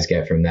you guys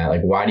get from that?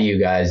 Like, why do you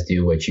guys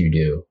do what you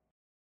do?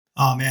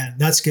 Oh man,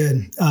 that's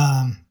good.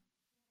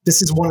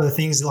 This is one of the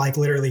things that like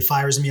literally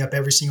fires me up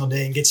every single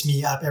day and gets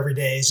me up every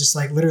day. Is just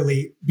like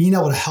literally being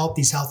able to help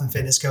these health and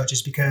fitness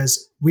coaches,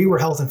 because we were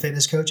health and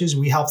fitness coaches.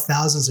 We helped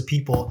thousands of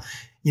people,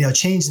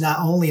 change not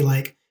only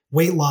like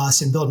weight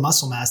loss and build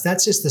muscle mass.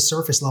 That's just the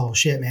surface level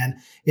shit,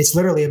 man. It's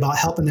literally about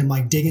helping them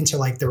like dig into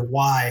like their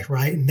why,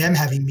 right? And them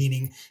having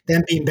meaning,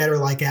 them being better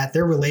like at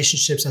their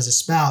relationships as a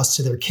spouse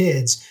to their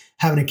kids,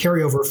 having a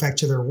carryover effect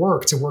to their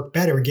work, to work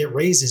better, get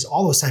raises,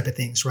 all those type of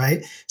things,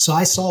 right? So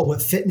I saw what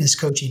fitness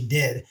coaching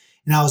did.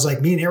 And I was like,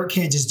 me and Eric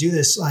can't just do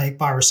this like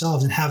by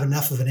ourselves and have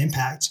enough of an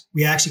impact.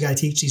 We actually got to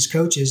teach these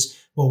coaches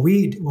what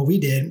we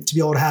did to be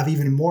able to have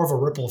even more of a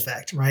ripple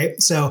effect, right?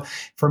 So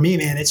for me,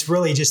 man, it's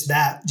really just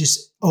that,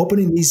 just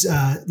opening these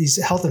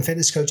health and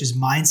fitness coaches'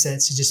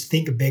 mindsets to just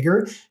think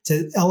bigger,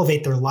 to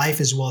elevate their life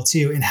as well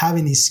too, and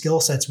having these skill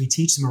sets we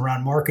teach them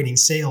around marketing,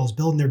 sales,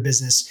 building their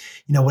business,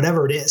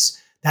 whatever it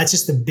is. That's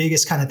just the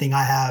biggest kind of thing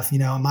I have,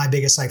 my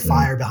biggest like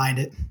fire behind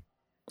it.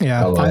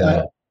 Yeah. I love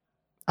that.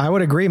 I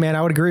would agree, man.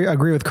 I would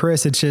agree with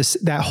Chris. It's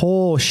just that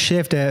whole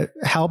shift at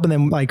helping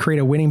them like create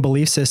a winning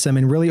belief system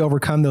and really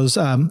overcome those,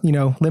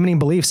 limiting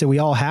beliefs that we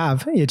all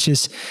have.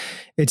 It's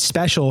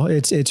special.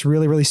 It's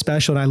really, really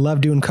special. And I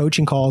love doing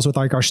coaching calls with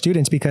like our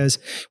students because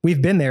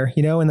we've been there,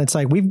 and it's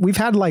like, we've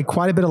had like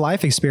quite a bit of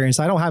life experience.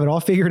 I don't have it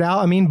all figured out.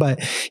 I mean, but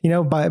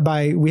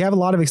we have a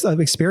lot of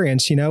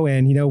experience,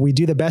 and, we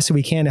do the best that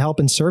we can to help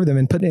and serve them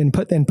and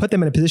put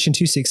them in a position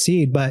to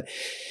succeed. But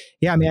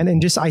yeah, man.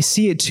 And just, I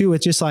see it too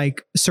with just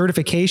like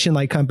certification,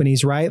 like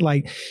companies, right?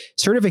 Like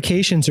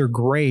certifications are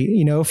great,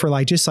 for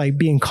like, just like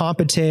being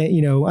competent,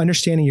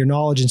 understanding your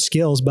knowledge and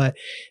skills, but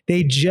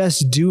they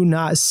just do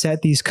not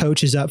set these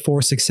coaches up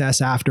for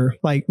success after.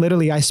 Like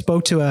literally, I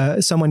spoke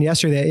to someone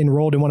yesterday that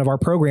enrolled in one of our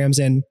programs,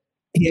 and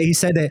he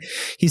said that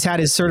he's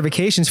had his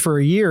certifications for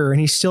a year and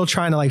he's still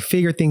trying to like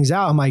figure things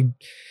out. I'm like, in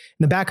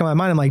the back of my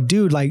mind, I'm like,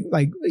 dude, like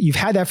you've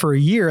had that for a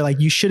year. Like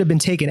you should have been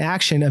taking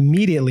action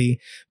immediately.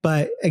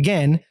 But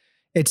again,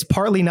 it's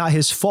partly not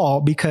his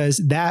fault because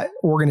that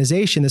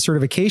organization, the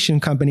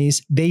certification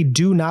companies, they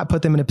do not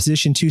put them in a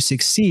position to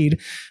succeed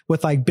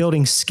with like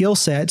building skill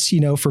sets,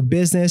 for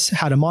business,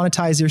 how to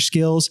monetize their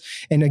skills.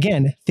 And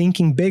again,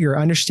 thinking bigger,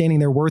 understanding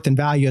their worth and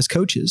value as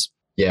coaches.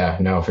 Yeah,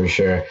 no, for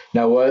sure.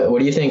 Now, what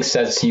do you think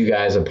sets you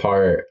guys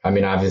apart? I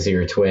mean, obviously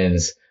you're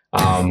twins,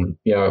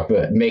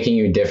 but making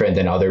you different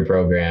than other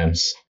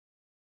programs.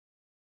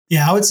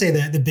 Yeah, I would say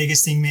that the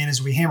biggest thing, man,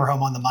 is we hammer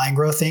home on the mind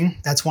growth thing.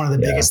 That's one of the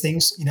biggest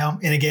things,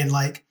 and again,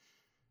 like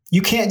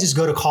you can't just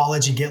go to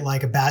college and get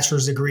like a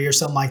bachelor's degree or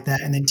something like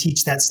that and then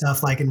teach that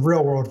stuff like in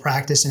real world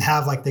practice and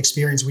have like the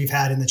experience we've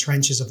had in the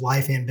trenches of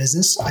life and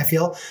business, I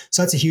feel.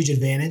 So that's a huge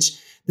advantage.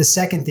 The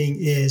second thing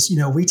is,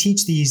 we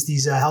teach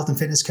these health and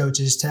fitness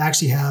coaches to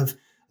actually have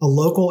a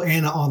local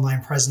and an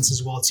online presence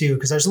as well too.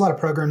 Because there's a lot of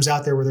programs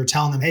out there where they're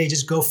telling them, hey,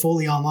 just go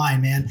fully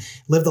online, man,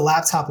 live the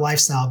laptop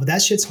lifestyle. But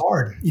that shit's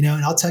hard, and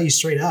I'll tell you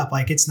straight up,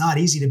 like it's not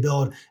easy to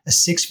build a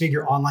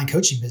 6-figure online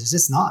coaching business.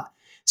 It's not.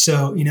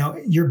 So,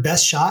 your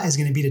best shot is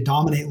going to be to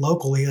dominate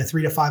locally, a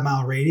 3 to 5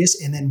 mile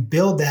radius, and then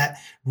build that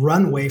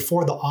runway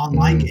for the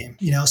online game,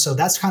 so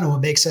that's kind of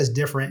what makes us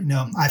different,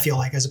 I feel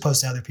like, as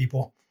opposed to other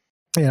people.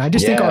 Yeah. I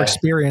just think our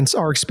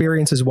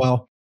experience as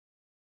well.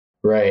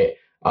 Right.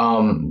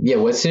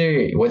 What's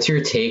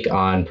your take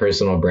on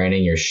personal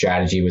branding, your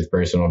strategy with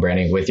personal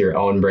branding, with your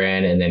own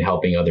brand, and then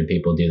helping other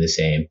people do the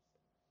same?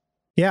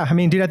 Yeah. I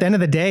mean, dude, at the end of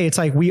the day, it's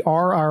like we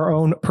are our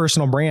own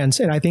personal brands.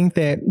 And I think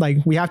that like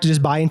we have to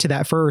just buy into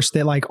that first,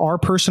 that like our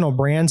personal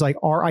brands, like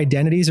our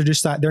identities are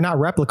just they're not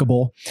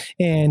replicable.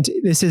 And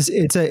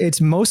it's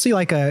mostly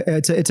like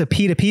it's a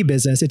P2P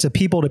business. It's a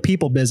people to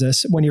people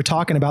business when you're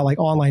talking about like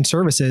online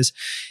services.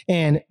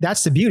 And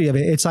that's the beauty of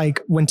it. It's like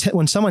when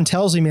someone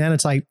tells me, man,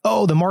 it's like,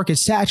 oh, the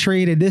market's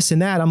saturated, this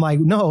and that. I'm like,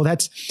 no,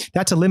 that's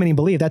a limiting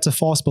belief. That's a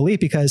false belief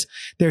because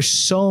there's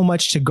so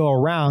much to go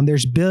around.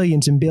 There's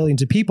billions and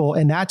billions of people.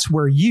 And that's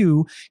where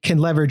you can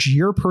leverage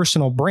your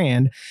personal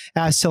brand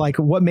as to like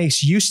what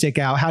makes you stick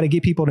out, how to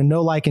get people to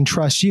know, like, and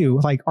trust you.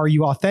 Like, are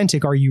you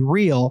authentic? Are you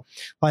real?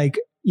 Like,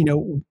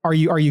 are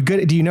you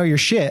good? Do you know your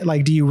shit?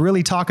 Like, do you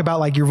really talk about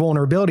like your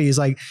vulnerabilities,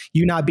 like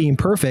you not being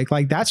perfect?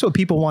 Like that's what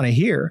people want to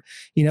hear,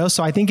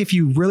 So I think if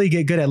you really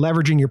get good at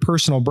leveraging your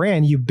personal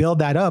brand, you build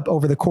that up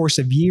over the course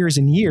of years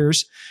and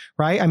years,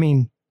 right? I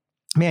mean,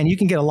 man, you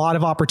can get a lot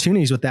of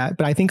opportunities with that.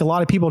 But I think a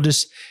lot of people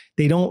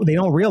they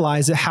don't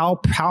realize how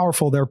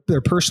powerful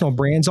their personal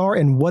brands are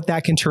and what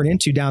that can turn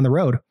into down the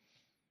road.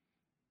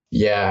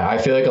 Yeah, I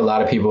feel like a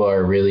lot of people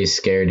are really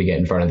scared to get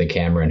in front of the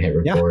camera and hit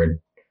record.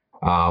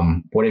 Yeah.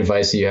 What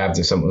advice do you have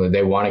to someone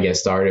they want to get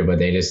started, but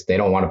they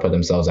don't want to put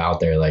themselves out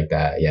there like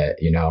that yet,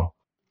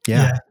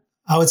 Yeah.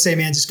 I would say,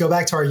 man, just go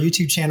back to our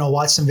YouTube channel,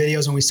 watch some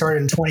videos when we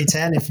started in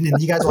 2010.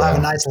 And you guys will have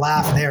a nice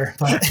laugh there.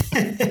 But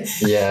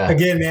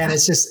again, man,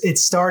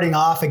 it's starting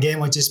off again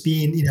with just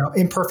being,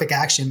 imperfect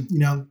action.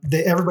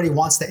 Everybody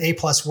wants the A+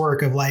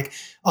 work of like,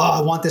 oh,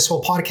 I want this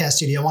whole podcast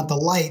studio. I want the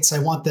lights. I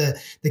want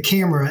the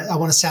camera. I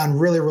want to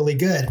sound really, really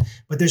good.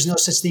 But there's no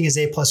such thing as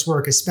A+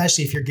 work,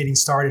 especially if you're getting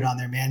started on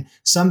there, man.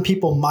 Some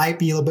people might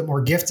be a little bit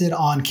more gifted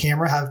on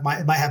camera,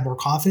 might have more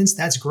confidence.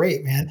 That's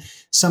great, man.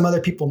 Some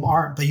other people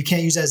aren't, but you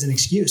can't use that as an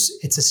excuse.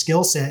 It's a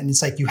skill set. And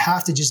it's like, you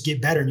have to just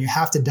get better and you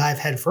have to dive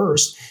head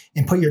first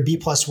and put your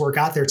B+ work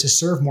out there to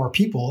serve more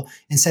people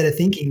instead of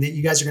thinking that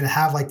you guys are going to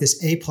have like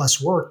this A+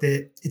 work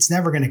that it's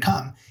never going to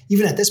come.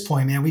 Even at this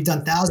point, man, we've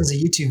done thousands of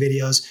YouTube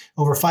videos,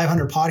 over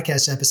 500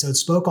 podcast episodes,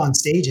 spoke on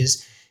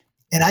stages.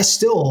 And I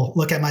still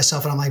look at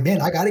myself and I'm like, man,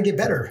 I got to get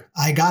better.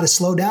 I got to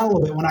slow down a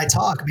little bit when I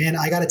talk, man.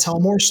 I got to tell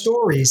more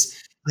stories.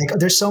 Like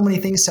there's so many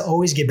things to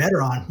always get better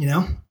on,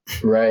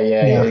 Right.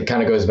 Yeah. It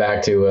kind of goes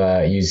back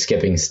to you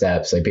skipping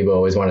steps. Like people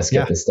always want to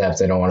skip the steps.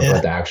 They don't want to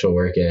put the actual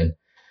work in.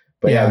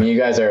 But I mean, you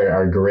guys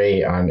are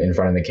great in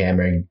front of the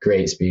camera and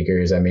great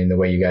speakers. I mean, the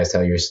way you guys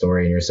tell your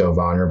story and you're so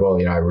vulnerable,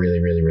 I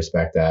really, really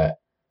respect that.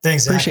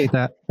 Thanks. Zach. Appreciate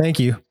that. Thank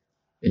you.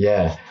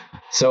 Yeah.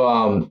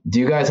 So, do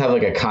you guys have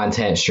like a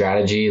content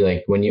strategy?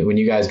 Like when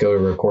you guys go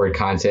to record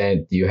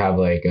content, do you have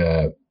like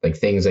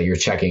things that you're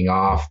checking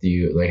off? Do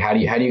you how do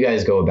you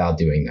guys go about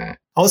doing that?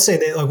 I'll say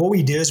that like what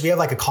we do is we have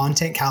like a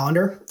content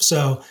calendar.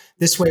 So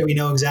this way we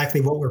know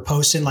exactly what we're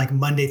posting like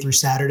Monday through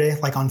Saturday,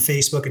 like on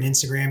Facebook and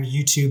Instagram,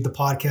 YouTube, the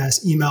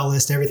podcast, email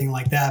list, everything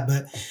like that.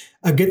 But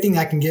a good thing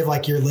I can give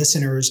like your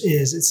listeners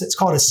is it's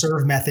called a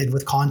serve method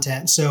with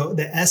content. So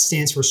the S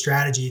stands for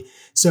strategy.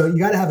 So you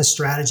got to have a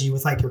strategy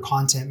with like your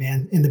content,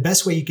 man. And the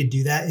best way you could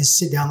do that is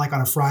sit down like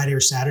on a Friday or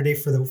Saturday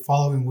for the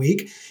following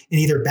week and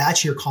either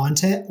batch your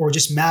content or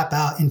just map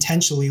out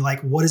intentionally,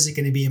 like, what is it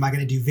going to be? Am I going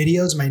to do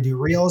videos? Am I going to do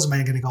reels? Am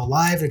I going to go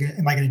live?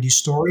 Am I going to do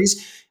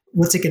stories?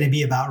 What's it going to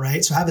be about?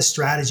 Right. So have a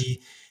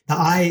strategy. The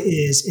I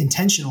is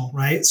intentional,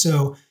 right?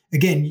 So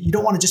again, you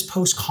don't want to just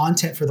post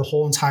content for the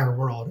whole entire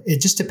world.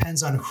 It just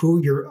depends on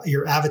who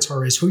your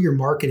avatar is, who your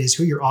market is,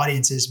 who your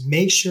audience is.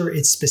 Make sure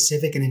it's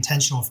specific and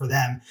intentional for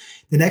them.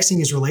 The next thing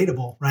is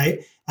relatable, right?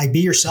 Like be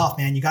yourself,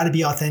 man. You got to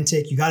be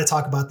authentic. You got to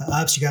talk about the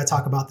ups. You got to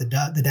talk about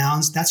the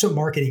downs. That's what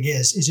marketing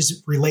is. It's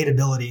just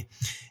relatability.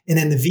 And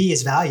then the V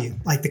is value.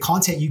 Like the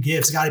content you give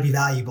has got to be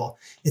valuable.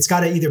 It's got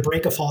to either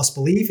break a false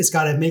belief. It's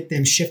got to make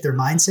them shift their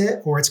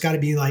mindset, or it's got to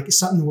be like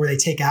something where they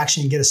take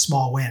action and get a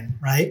small win,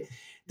 right?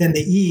 Then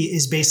the E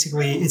is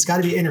basically, it's got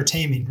to be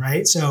entertaining,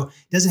 right? So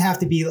it doesn't have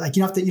to be like,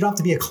 you don't have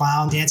to be a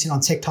clown dancing on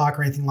TikTok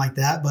or anything like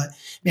that. But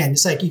man,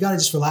 it's like, you got to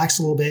just relax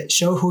a little bit,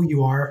 show who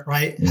you are,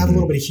 right? Have a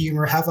little bit of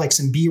humor, have like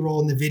some B-roll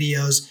in the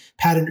videos,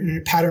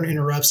 pattern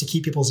interrupts to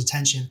keep people's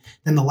attention.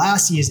 Then the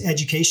last E is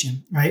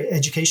education, right?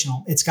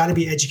 Educational. It's got to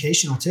be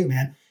educational too,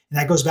 man. And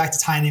that goes back to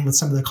tying in with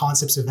some of the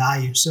concepts of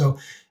value. So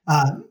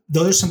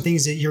those are some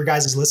things that your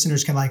guys as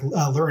listeners can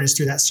learn is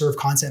through that serve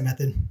content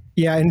method.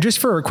 Yeah. And just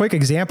for a quick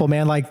example,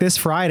 man, like this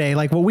Friday,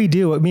 like what we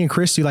do, what me and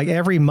Chris do, like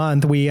every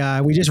month, we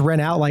just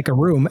rent out like a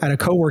room at a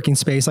co-working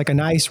space, like a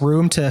nice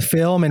room to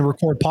film and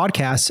record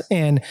podcasts.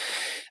 And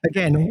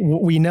again,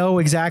 we know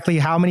exactly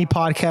how many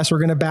podcasts we're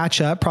going to batch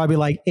up, probably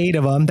like 8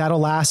 of them. That'll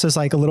last us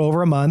like a little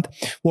over a month.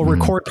 We'll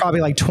record probably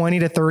like 20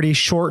 to 30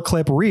 short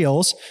clip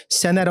reels,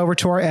 send that over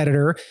to our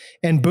editor,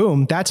 and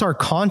boom, that's our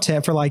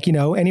content for like,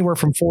 anywhere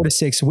from 4 to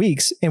 6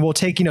 weeks. And we'll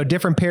take,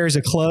 different pairs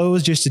of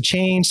clothes just to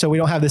change so we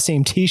don't have the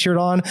same t-shirt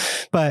on.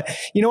 But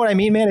you know what I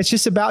mean, man? It's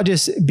just about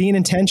just being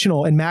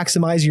intentional and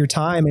maximize your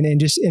time and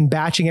just in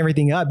batching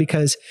everything up.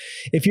 Because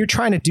if you're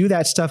trying to do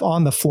that stuff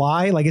on the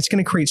fly, like it's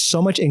going to create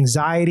so much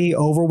anxiety,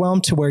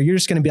 overwhelm to where you're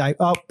just going to be like,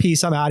 oh,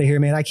 peace, I'm out of here,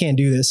 man. I can't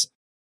do this.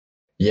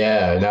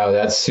 Yeah, no,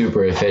 that's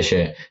super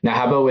efficient. Now,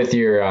 how about with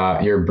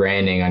your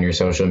branding on your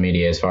social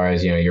media, as far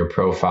as, your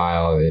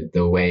profile,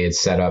 the way it's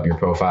set up, your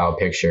profile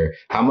picture,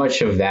 how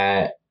much of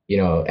that,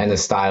 and the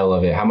style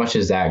of it, how much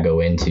does that go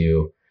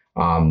into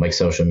like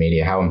social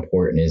media? How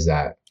important is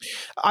that?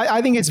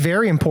 I think it's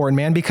very important,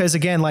 man, because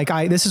again, like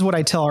this is what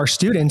I tell our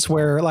students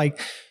where like,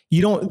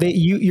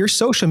 your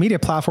social media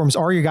platforms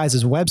are your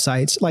guys'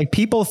 websites. Like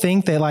people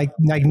think that like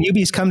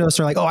newbies come to us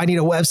and are like, oh, I need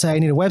a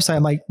website.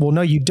 I'm like, well,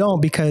 no, you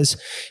don't, because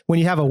when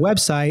you have a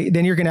website,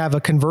 then you're going to have a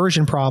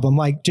conversion problem.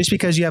 Like just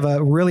because you have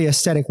a really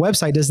aesthetic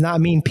website does not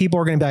mean people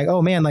are going to be like,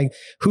 oh man, like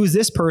who's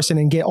this person,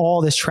 and get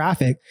all this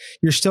traffic.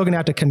 You're still going to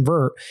have to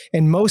convert.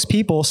 And most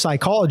people,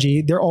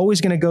 psychology, they're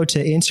always going to go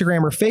to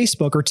Instagram or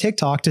Facebook or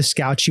TikTok to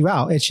scout you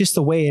out. It's just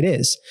the way it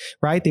is,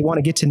 right? They want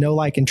to get to know,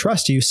 like, and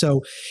trust you.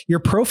 So your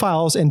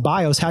profiles and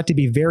bios have to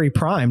be very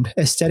primed,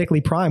 aesthetically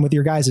primed with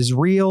your guys'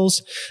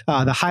 reels,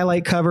 the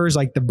highlight covers,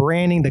 like the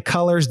branding, the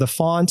colors, the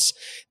fonts,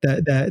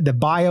 the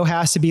bio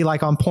has to be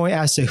like on point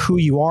as to who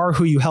you are,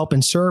 who you help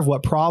and serve,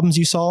 what problems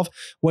you solve,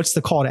 what's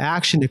the call to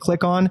action to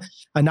click on,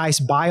 a nice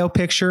bio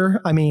picture.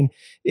 I mean,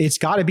 it's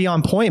got to be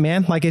on point,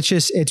 man. Like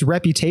it's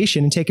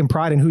reputation and taking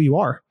pride in who you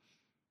are.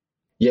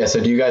 Yeah.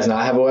 So do you guys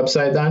not have a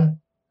website then?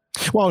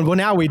 Well,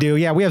 now we do.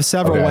 Yeah, we have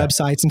several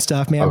websites and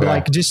stuff, man. But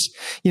like just,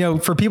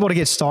 for people to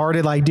get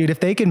started, like, dude, if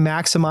they can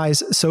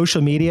maximize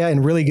social media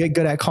and really get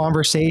good at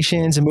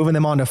conversations and moving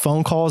them onto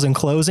phone calls and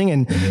closing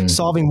and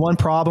solving one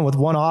problem with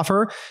one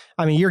offer,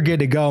 I mean, you're good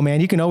to go, man.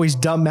 You can always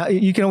dump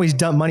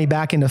money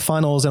back into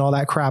funnels and all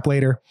that crap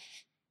later.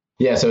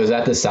 Yeah. So is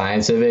that the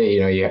science of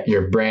it?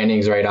 Your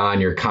branding's right on,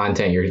 your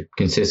content, you're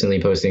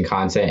consistently posting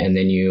content, and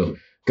then you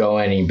go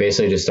in and you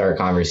basically just start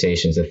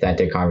conversations,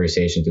 authentic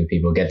conversations with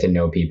people, get to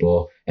know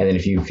people. And then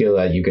if you feel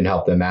that you can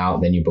help them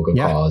out, then you book a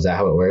call. Is that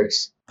how it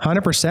works?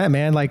 100%,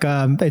 man. Like,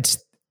 it's,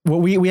 well,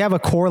 we have a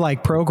core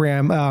like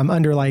program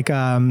under like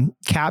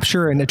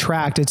capture and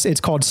attract.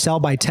 It's called Sell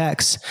by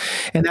Text,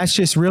 and that's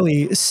just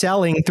really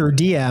selling through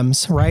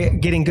DMs,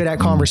 right? Getting good at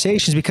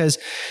conversations, because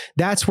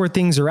that's where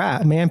things are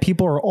at, man.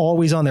 People are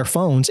always on their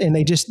phones, and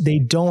they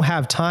don't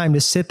have time to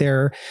sit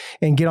there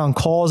and get on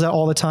calls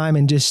all the time,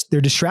 and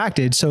they're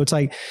distracted. So it's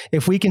like,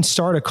 if we can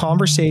start a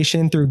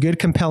conversation through good,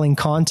 compelling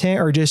content,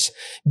 or just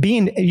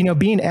being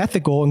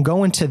ethical and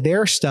going to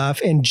their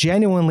stuff and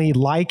genuinely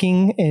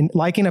liking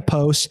a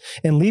post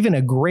and leaving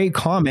a great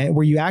comment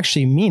where you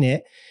actually mean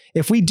it.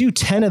 If we do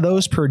 10 of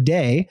those per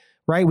day,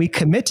 right? We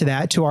commit to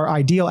that, to our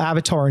ideal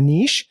avatar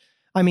niche.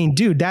 I mean,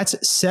 dude, that's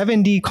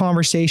 70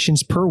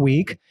 conversations per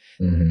week.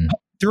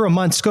 Through a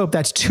month scope.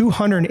 That's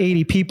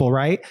 280 people,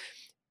 right?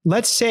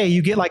 Let's say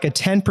you get like a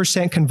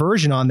 10%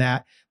 conversion on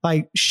that.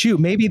 Like, shoot,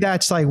 maybe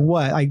that's like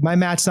what? Like my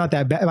math's not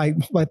that bad,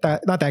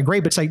 not that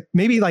great, but it's like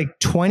maybe like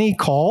 20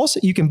 calls.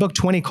 You can book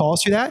 20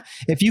 calls through that.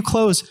 If you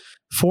close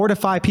 4 to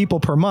 5 people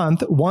per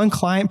month, 1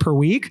 client per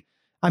week,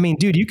 I mean,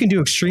 dude, you can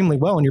do extremely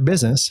well in your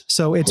business.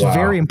 So it's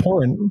very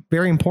important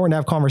to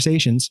have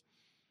conversations.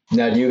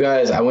 Now, do you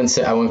guys, I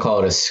wouldn't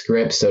call it a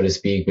script, so to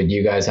speak, but do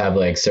you guys have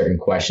like certain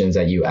questions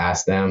that you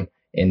ask them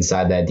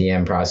inside that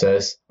DM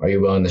process? Are you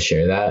willing to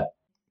share that?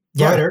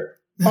 Yeah.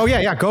 Oh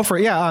yeah. Go for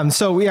it. Yeah.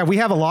 So yeah, we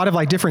have a lot of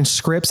like different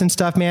scripts and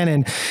stuff, man.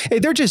 And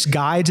they're just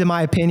guides in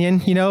my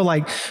opinion,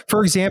 like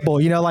for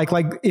example,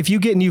 like if you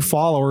get new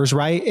followers,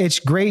 right? It's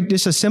great.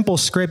 Just a simple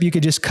script. You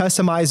could just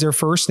customize their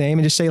first name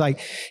and just say like,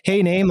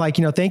 hey name, like,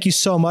 thank you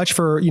so much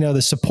for,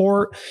 the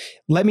support.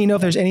 Let me know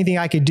if there's anything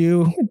I could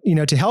do,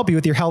 to help you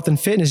with your health and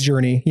fitness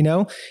journey,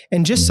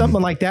 and just something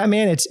like that,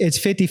 man, it's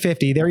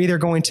 50-50. They're either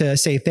going to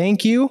say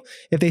thank you.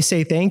 If they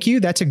say thank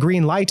you, that's a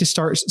green light to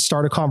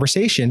start a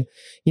conversation,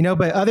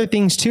 but other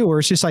things too, where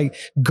it's just like,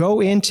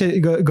 go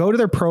to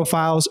their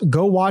profiles,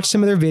 go watch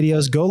some of their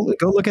videos, go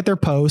look at their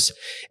posts,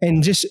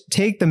 and just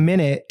take the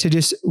minute to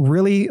just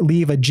really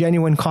leave a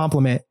genuine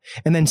compliment,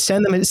 and then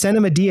send them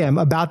a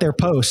DM about their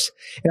posts.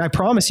 And I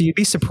promise you'd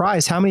be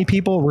surprised how many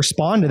people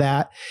respond to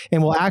that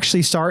and will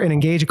actually start and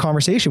engage a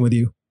conversation with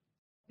you.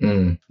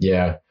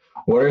 Yeah.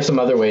 What are some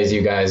other ways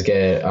you guys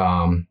get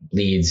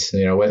leads?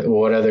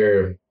 What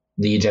other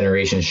lead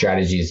generation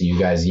strategies do you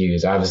guys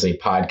use? Obviously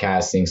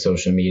podcasting,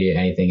 social media,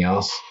 anything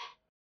else?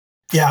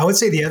 Yeah, I would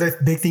say the other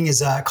big thing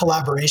is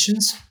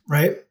collaborations,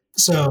 right?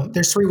 So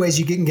there's 3 ways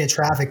you can get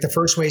traffic. The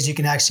first way is you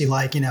can actually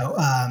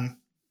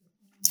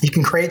you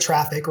can create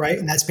traffic, right?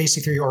 And that's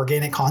basically through your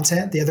organic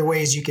content. The other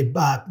way is you could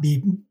buy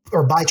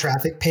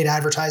traffic, paid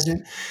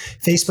advertisement,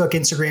 Facebook,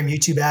 Instagram,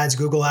 YouTube ads,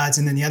 Google ads.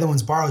 And then the other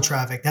one's borrow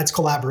traffic. That's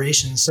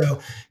collaboration. So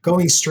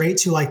going straight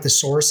to like the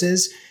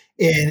sources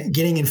and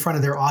getting in front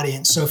of their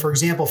audience. So for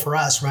example, for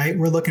us, right,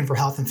 we're looking for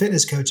health and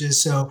fitness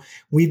coaches. So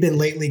we've been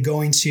lately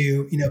going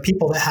to,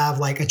 people that have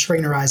like a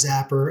Trainerize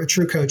app or a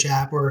True Coach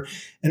app or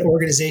an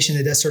organization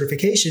that does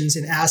certifications,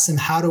 and ask them,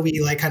 how do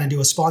we like kind of do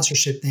a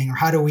sponsorship thing? Or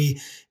how do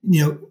we,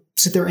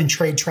 sit there and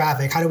trade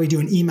traffic? How do we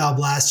do an email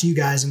blast to you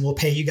guys and we'll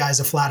pay you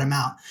guys a flat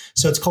amount?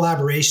 So it's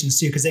collaborations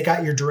too, because they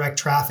got your direct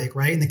traffic,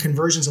 right? And the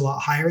conversion's a lot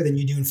higher than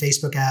you do in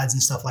Facebook ads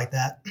and stuff like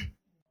that.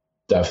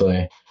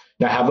 Definitely.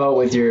 Now, how about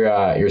with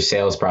your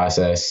sales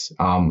process?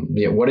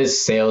 What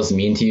does sales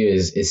mean to you?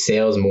 Is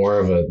sales more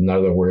of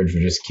another word for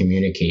just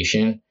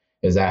communication?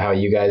 Is that how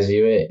you guys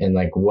view it? And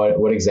like,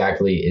 what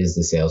exactly is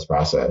the sales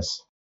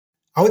process?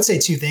 I would say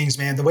 2 things,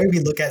 man. The way we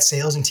look at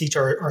sales and teach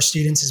our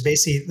students is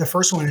basically, the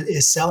first one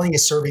is selling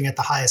is serving at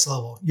the highest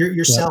level.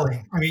 You're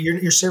selling. I mean,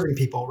 you're serving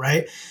people,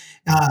 right?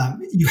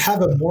 You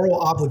have a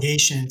moral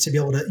obligation to be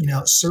able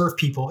to, serve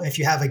people. If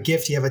you have a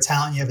gift, you have a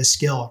talent, you have a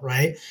skill,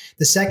 right?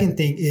 The second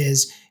thing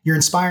is you're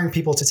inspiring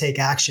people to take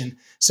action.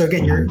 So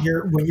again,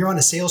 when you're on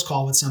a sales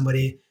call with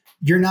somebody,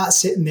 you're not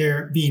sitting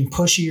there being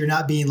pushy. You're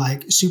not being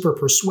like super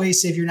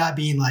persuasive. You're not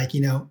being like,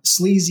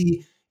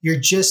 sleazy. You're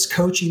just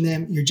coaching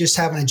them. You're just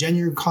having a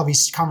genuine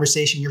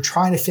conversation. You're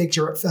trying to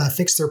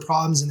fix their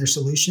problems and their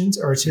solutions,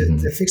 or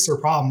to fix their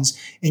problems,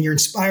 and you're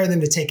inspiring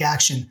them to take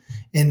action.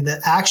 And the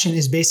action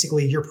is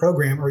basically your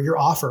program or your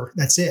offer.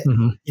 That's it.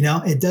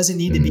 It doesn't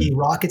need to be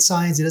rocket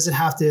science. It doesn't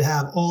have to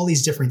have all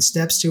these different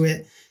steps to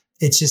it.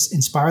 It's just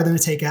inspire them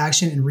to take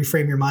action and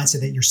reframe your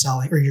mindset that you're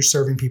selling or you're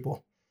serving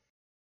people.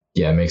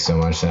 Yeah, it makes so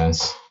much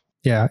sense.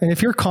 Yeah. And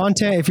if your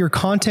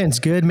content's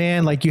good,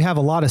 man, like you have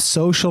a lot of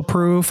social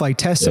proof, like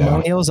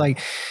testimonials,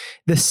 like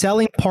the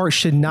selling part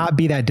should not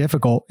be that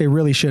difficult. It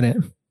really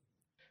shouldn't.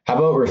 How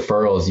about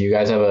referrals? You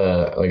guys have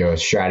a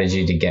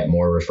strategy to get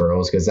more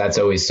referrals? Because that's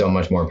always so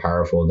much more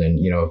powerful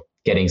than,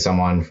 getting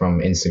someone from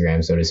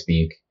Instagram, so to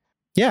speak.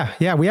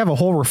 Yeah. We have a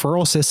whole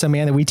referral system,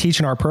 man, that we teach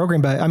in our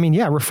program. But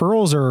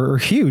referrals are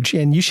huge,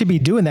 and you should be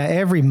doing that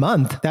every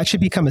month. That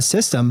should become a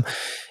system.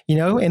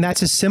 And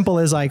that's as simple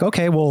as like,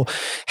 okay, well,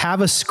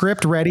 have a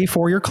script ready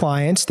for your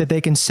clients that they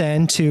can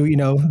send to,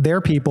 their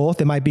people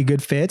that might be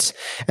good fits.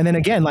 And then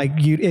again, like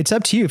it's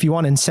up to you if you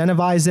want to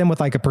incentivize them with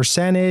like a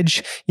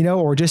percentage,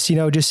 or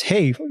just,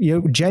 hey,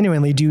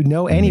 genuinely, do you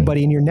know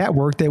anybody in your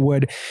network that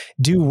would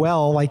do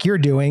well like you're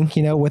doing,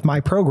 with my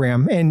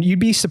program? And you'd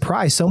be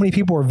surprised. So many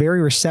people are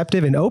very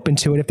receptive and open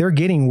to it. If they're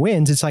getting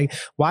wins, it's like,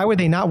 why would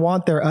they not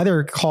want their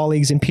other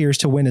colleagues and peers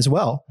to win as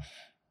well?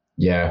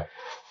 Yeah.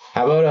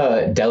 How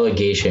about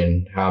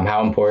delegation?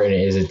 How important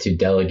is it to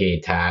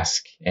delegate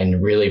tasks and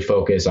really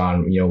focus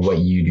on, what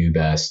you do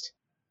best?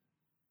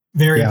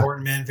 Very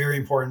important, man. Very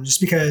important.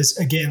 Just because,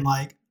 again,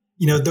 like,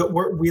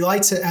 we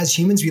like to, as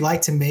humans, we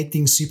like to make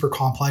things super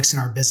complex in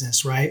our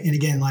business, right? And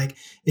again, like,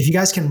 if you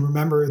guys can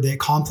remember that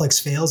complex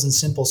fails and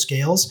simple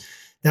scales,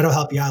 that'll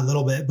help you out a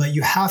little bit. But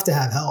you have to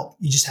have help.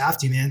 You just have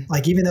to, man.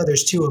 Like, even though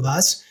there's two of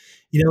us,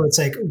 it's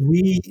like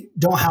we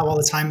don't have all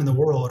the time in the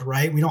world,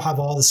 right? We don't have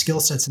all the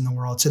skill sets in the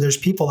world. So there's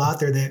people out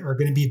there that are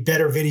going to be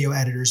better video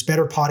editors,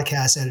 better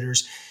podcast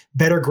editors,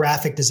 better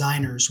graphic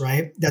designers,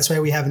 right? That's why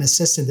we have an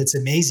assistant that's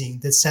amazing,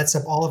 that sets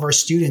up all of our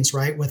students,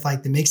 right? With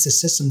like, that makes the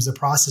systems, the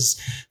process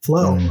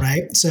flow,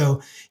 right? So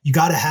you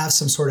got to have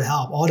some sort of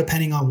help, all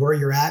depending on where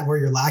you're at, where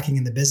you're lacking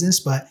in the business.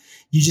 But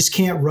you just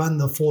can't run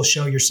the full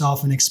show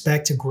yourself and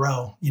expect to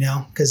grow,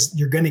 because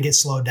you're going to get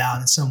slowed down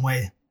in some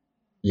way.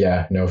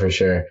 Yeah, no, for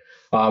sure.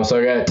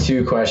 So I got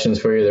two questions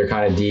for you. They're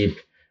kind of deep.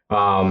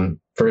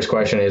 First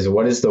question is,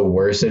 what is the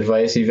worst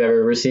advice you've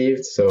ever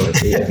received? So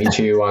if each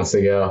of you wants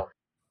to go.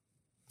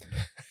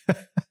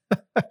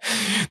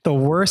 The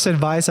worst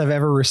advice I've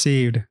ever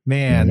received,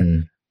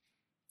 man,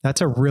 that's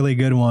a really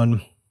good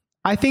one.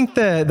 I think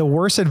the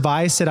worst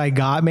advice that I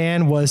got,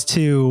 man, was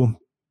to,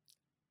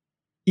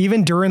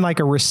 even during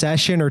like a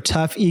recession or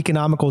tough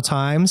economical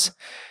times,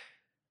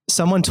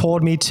 someone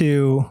told me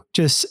to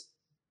just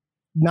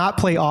not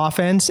play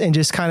offense and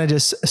just kind of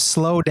just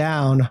slow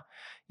down,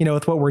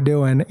 with what we're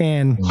doing.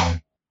 And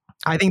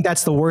I think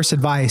that's the worst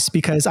advice,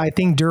 because I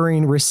think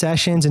during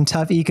recessions and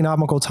tough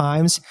economical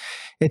times,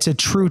 it's a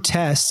true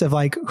test of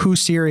like who's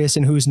serious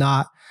and who's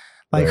not.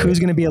 Like who's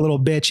going to be a little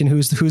bitch and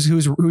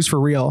who's for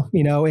real,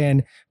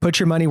 and put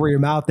your money where your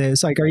mouth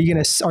is. Like, are you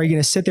going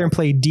to sit there and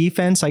play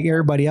defense like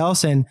everybody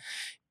else and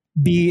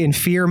be in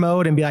fear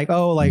mode and be like,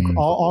 oh, like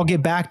I'll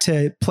get back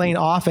to playing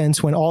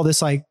offense when all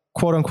this like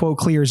quote unquote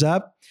clears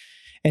up?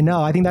 And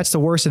no, I think that's the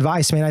worst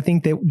advice, man. I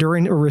think that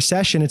during a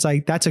recession, it's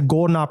like, that's a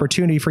golden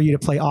opportunity for you to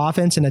play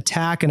offense and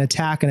attack and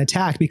attack and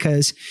attack,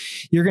 because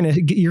you're going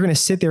to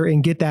sit there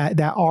and get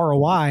that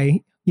ROI,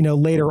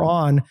 later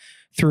on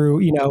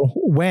through,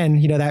 when,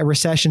 that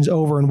recession's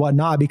over and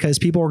whatnot, because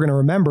people are going to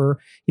remember,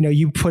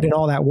 you put in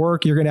all that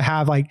work. You're going to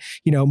have like,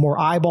 more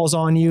eyeballs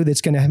on you.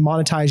 That's going to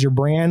monetize your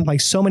brand,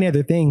 like so many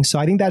other things. So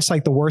I think that's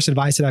like the worst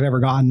advice that I've ever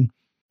gotten.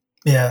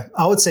 Yeah.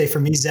 I would say for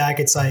me, Zach,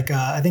 it's like,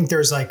 I think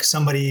there's like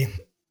somebody,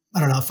 I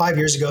don't know, 5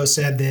 years ago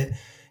said that,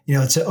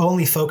 to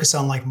only focus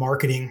on like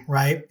marketing.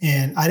 Right.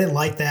 And I didn't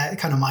like that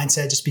kind of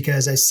mindset, just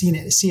because I see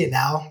it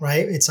now.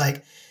 Right. It's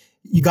like,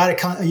 you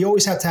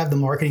always have to have the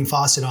marketing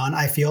faucet on,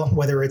 I feel,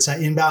 whether it's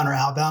inbound or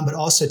outbound, but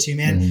also too,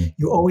 man,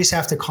 you always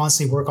have to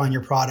constantly work on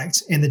your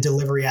product and the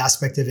delivery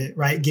aspect of it,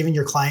 right? Giving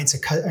your clients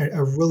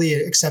a really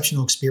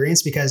exceptional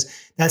experience, because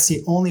that's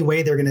the only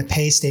way they're going to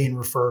pay, stay, and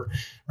refer,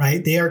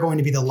 right? They are going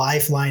to be the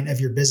lifeline of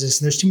your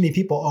business. And there's too many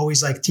people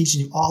always like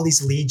teaching you all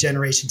these lead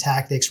generation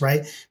tactics,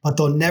 right? But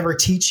they'll never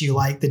teach you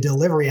like the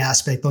delivery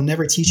aspect. They'll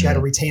never teach you how to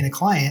retain a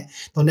client.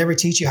 They'll never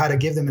teach you how to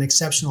give them an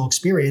exceptional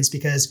experience,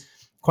 because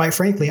quite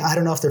frankly, I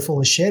don't know if they're full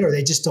of shit or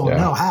they just don't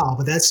know how.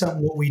 But that's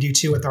something what we do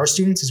too with our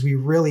students, is we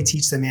really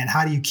teach them, man,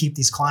 how do you keep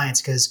these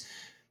clients? Because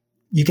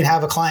you can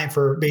have a client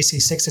for basically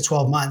 6 to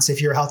 12 months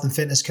if you're a health and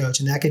fitness coach,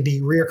 and that could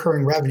be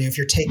reoccurring revenue if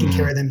you're taking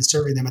care of them and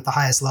serving them at the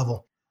highest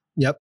level.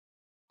 Yep.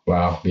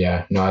 Wow.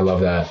 Yeah. No, I love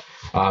that.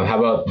 How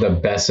about the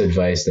best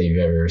advice that you've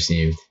ever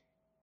received?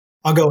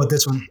 I'll go with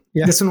this one.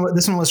 Yeah. This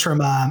one was from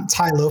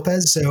Ty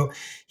Lopez. So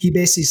he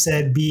basically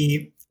said,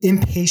 be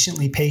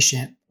impatiently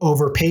patient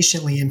over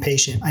patiently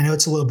impatient. I know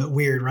it's a little bit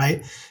weird,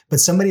 right? But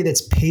somebody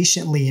that's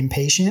patiently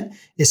impatient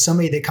is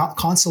somebody that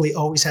constantly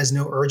always has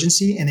no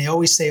urgency. And they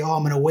always say, oh,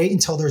 I'm going to wait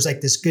until there's like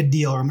this good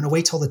deal, or I'm going to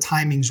wait till the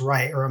timing's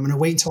right, or I'm going to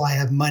wait until I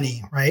have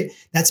money, right?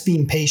 That's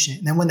being patient.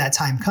 And then when that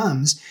time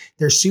comes,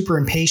 they're super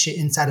impatient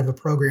inside of a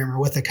program or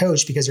with a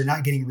coach because they're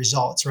not getting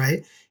results,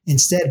 right?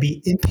 Instead,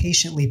 be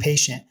impatiently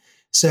patient.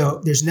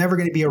 So there's never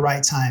going to be a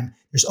right time.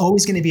 There's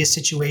always going to be a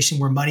situation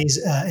where money's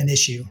an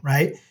issue,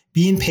 right?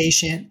 Being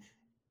patient,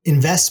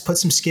 invest, put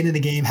some skin in the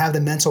game, have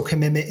the mental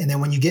commitment. And then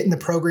when you get in the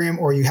program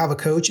or you have a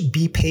coach,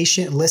 be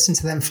patient, listen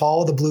to them,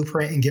 follow the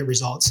blueprint and get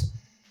results.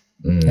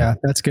 Yeah,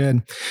 that's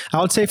good.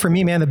 I would say for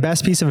me, man, the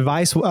best piece of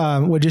advice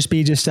would just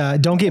be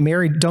don't get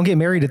married. Don't get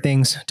married to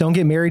things. Don't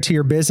get married to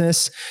your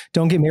business.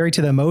 Don't get married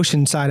to the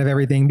emotion side of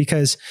everything.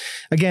 Because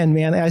again,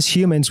 man, as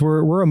humans,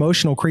 we're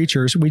emotional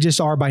creatures. We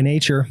just are by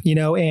nature,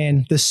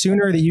 and the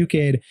sooner that you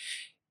could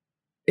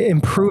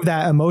improve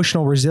that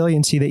emotional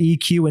resiliency, the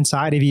EQ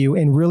inside of you,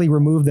 and really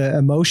remove the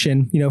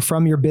emotion,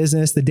 from your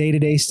business, the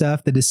day-to-day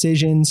stuff, the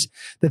decisions,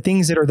 the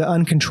things that are the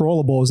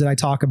uncontrollables that I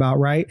talk about,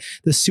 right?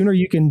 The sooner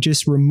you can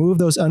just remove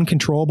those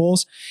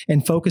uncontrollables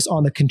and focus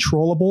on the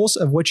controllables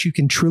of what you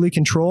can truly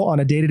control on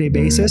a day-to-day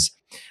basis.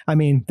 I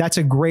mean, that's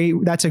a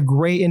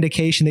great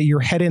indication that you're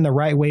heading the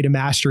right way to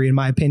mastery, in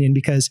my opinion,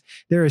 because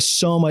there is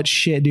so much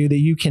shit, dude, that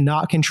you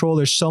cannot control.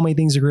 There's so many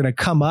things that are going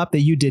to come up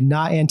that you did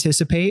not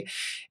anticipate.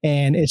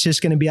 And it's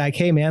just going to be like,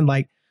 hey man,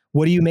 like,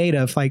 what are you made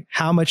of? Like,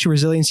 how much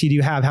resiliency do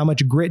you have? How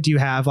much grit do you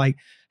have? Like,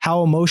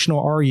 how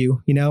emotional are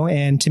you?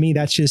 And to me,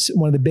 that's just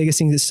one of the biggest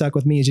things that stuck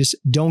with me is just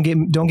don't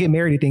get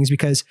married to things,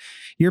 because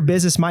your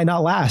business might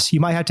not last. You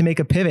might have to make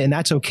a pivot, and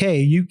that's okay.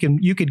 You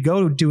could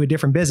go do a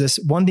different business.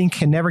 One thing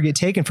can never get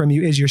taken from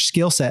you is your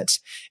skill sets.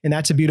 And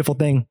that's a beautiful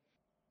thing.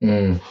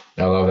 I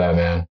love that,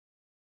 man.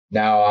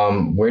 Now,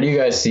 where do you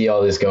guys see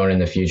all this going in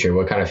the future?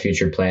 What kind of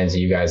future plans do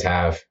you guys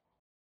have?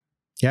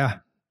 Yeah.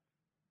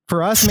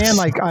 For us, man,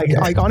 like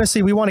I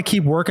honestly, we want to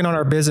keep working on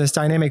our business,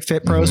 Dynamic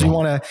Fit Pros. We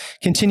want to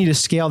continue to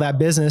scale that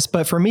business.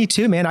 But for me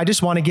too, man, I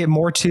just want to get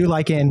more to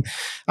like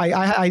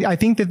I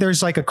think that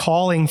there's like a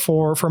calling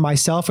for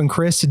myself and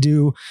Chris to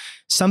do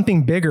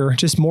something bigger,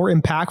 just more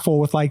impactful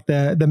with like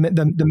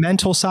the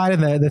mental side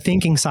and the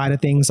thinking side of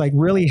things, like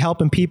really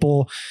helping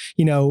people,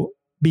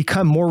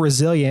 become more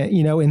resilient,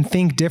 and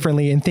think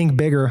differently and think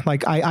bigger.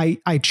 Like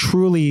I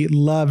truly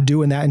love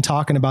doing that and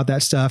talking about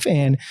that stuff.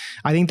 And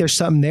I think there's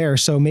something there.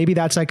 So maybe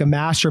that's like a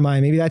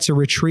mastermind. Maybe that's a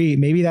retreat.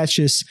 Maybe that's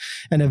just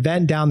an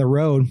event down the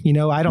road.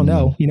 I don't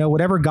know,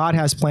 whatever God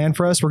has planned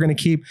for us, we're going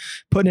to keep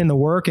putting in the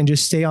work and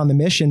just stay on the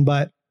mission.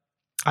 But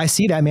I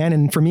see that, man.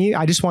 And for me,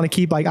 I just want to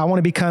keep I want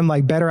to become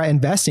like better at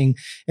investing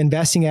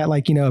at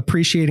like,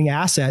 appreciating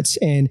assets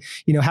and,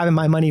 having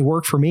my money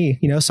work for me,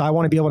 so I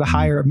want to be able to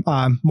hire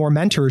more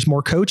mentors,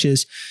 more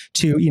coaches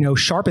to,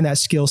 sharpen that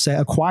skill set,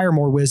 acquire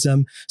more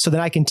wisdom so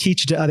that I can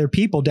teach to other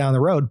people down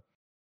the road.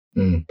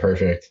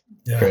 Perfect.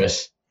 Yeah.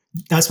 Chris.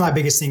 That's my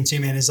biggest thing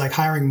too, man, is like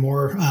hiring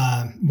more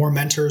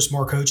mentors,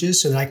 more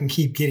coaches so that I can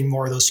keep getting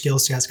more of those skill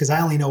sets. Cause I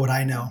only know what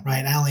I know,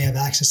 right? I only have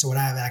access to what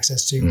I have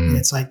access to. And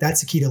it's like,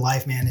 that's the key to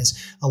life, man, is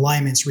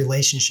alignments,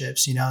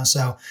 relationships,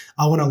 So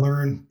I want to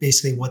learn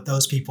basically what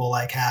those people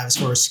like have as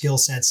far as skill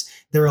sets,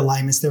 their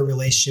alignments, their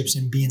relationships,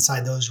 and be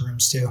inside those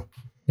rooms too.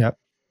 Yep.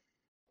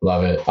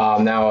 Love it.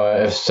 Now,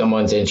 if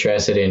someone's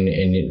interested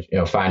in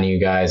finding you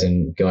guys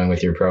and going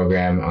with your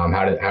program,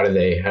 how do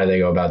they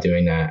go about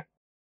doing that?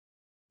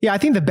 Yeah, I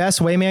think the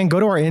best way, man, go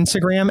to our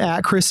Instagram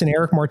at Chris and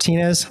Eric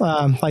Martinez.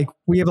 Like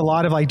we have a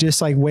lot of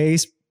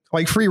ways,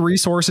 like free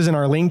resources in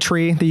our link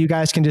tree that you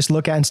guys can just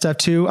look at and stuff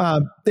too.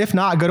 If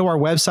not, go to our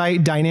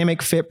website,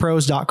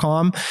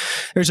 dynamicfitpros.com.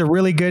 There's a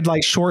really good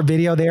short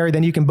video there.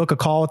 Then you can book a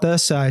call with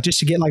us just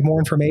to get more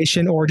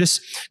information, or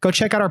just go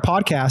check out our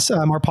podcast.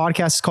 Our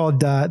podcast is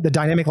called the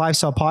Dynamic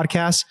Lifestyle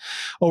Podcast.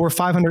 Over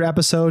 500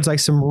 episodes,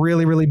 some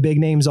really, really big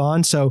names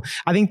on. So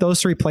I think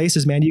those three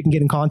places, man, you can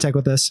get in contact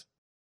with us.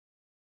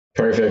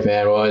 Perfect,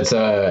 man. Well,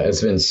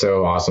 it's been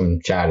so awesome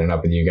chatting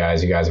up with you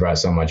guys. You guys brought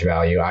so much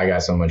value. I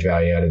got so much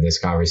value out of this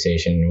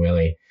conversation.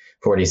 Really,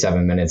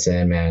 47 minutes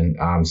in, man.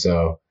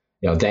 So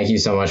thank you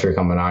so much for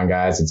coming on,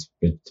 guys. It's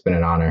been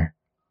an honor.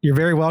 You're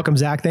very welcome,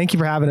 Zach. Thank you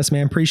for having us,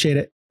 man. Appreciate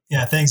it.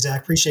 Yeah, thanks,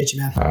 Zach. Appreciate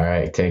you, man. All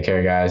right, take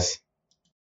care, guys.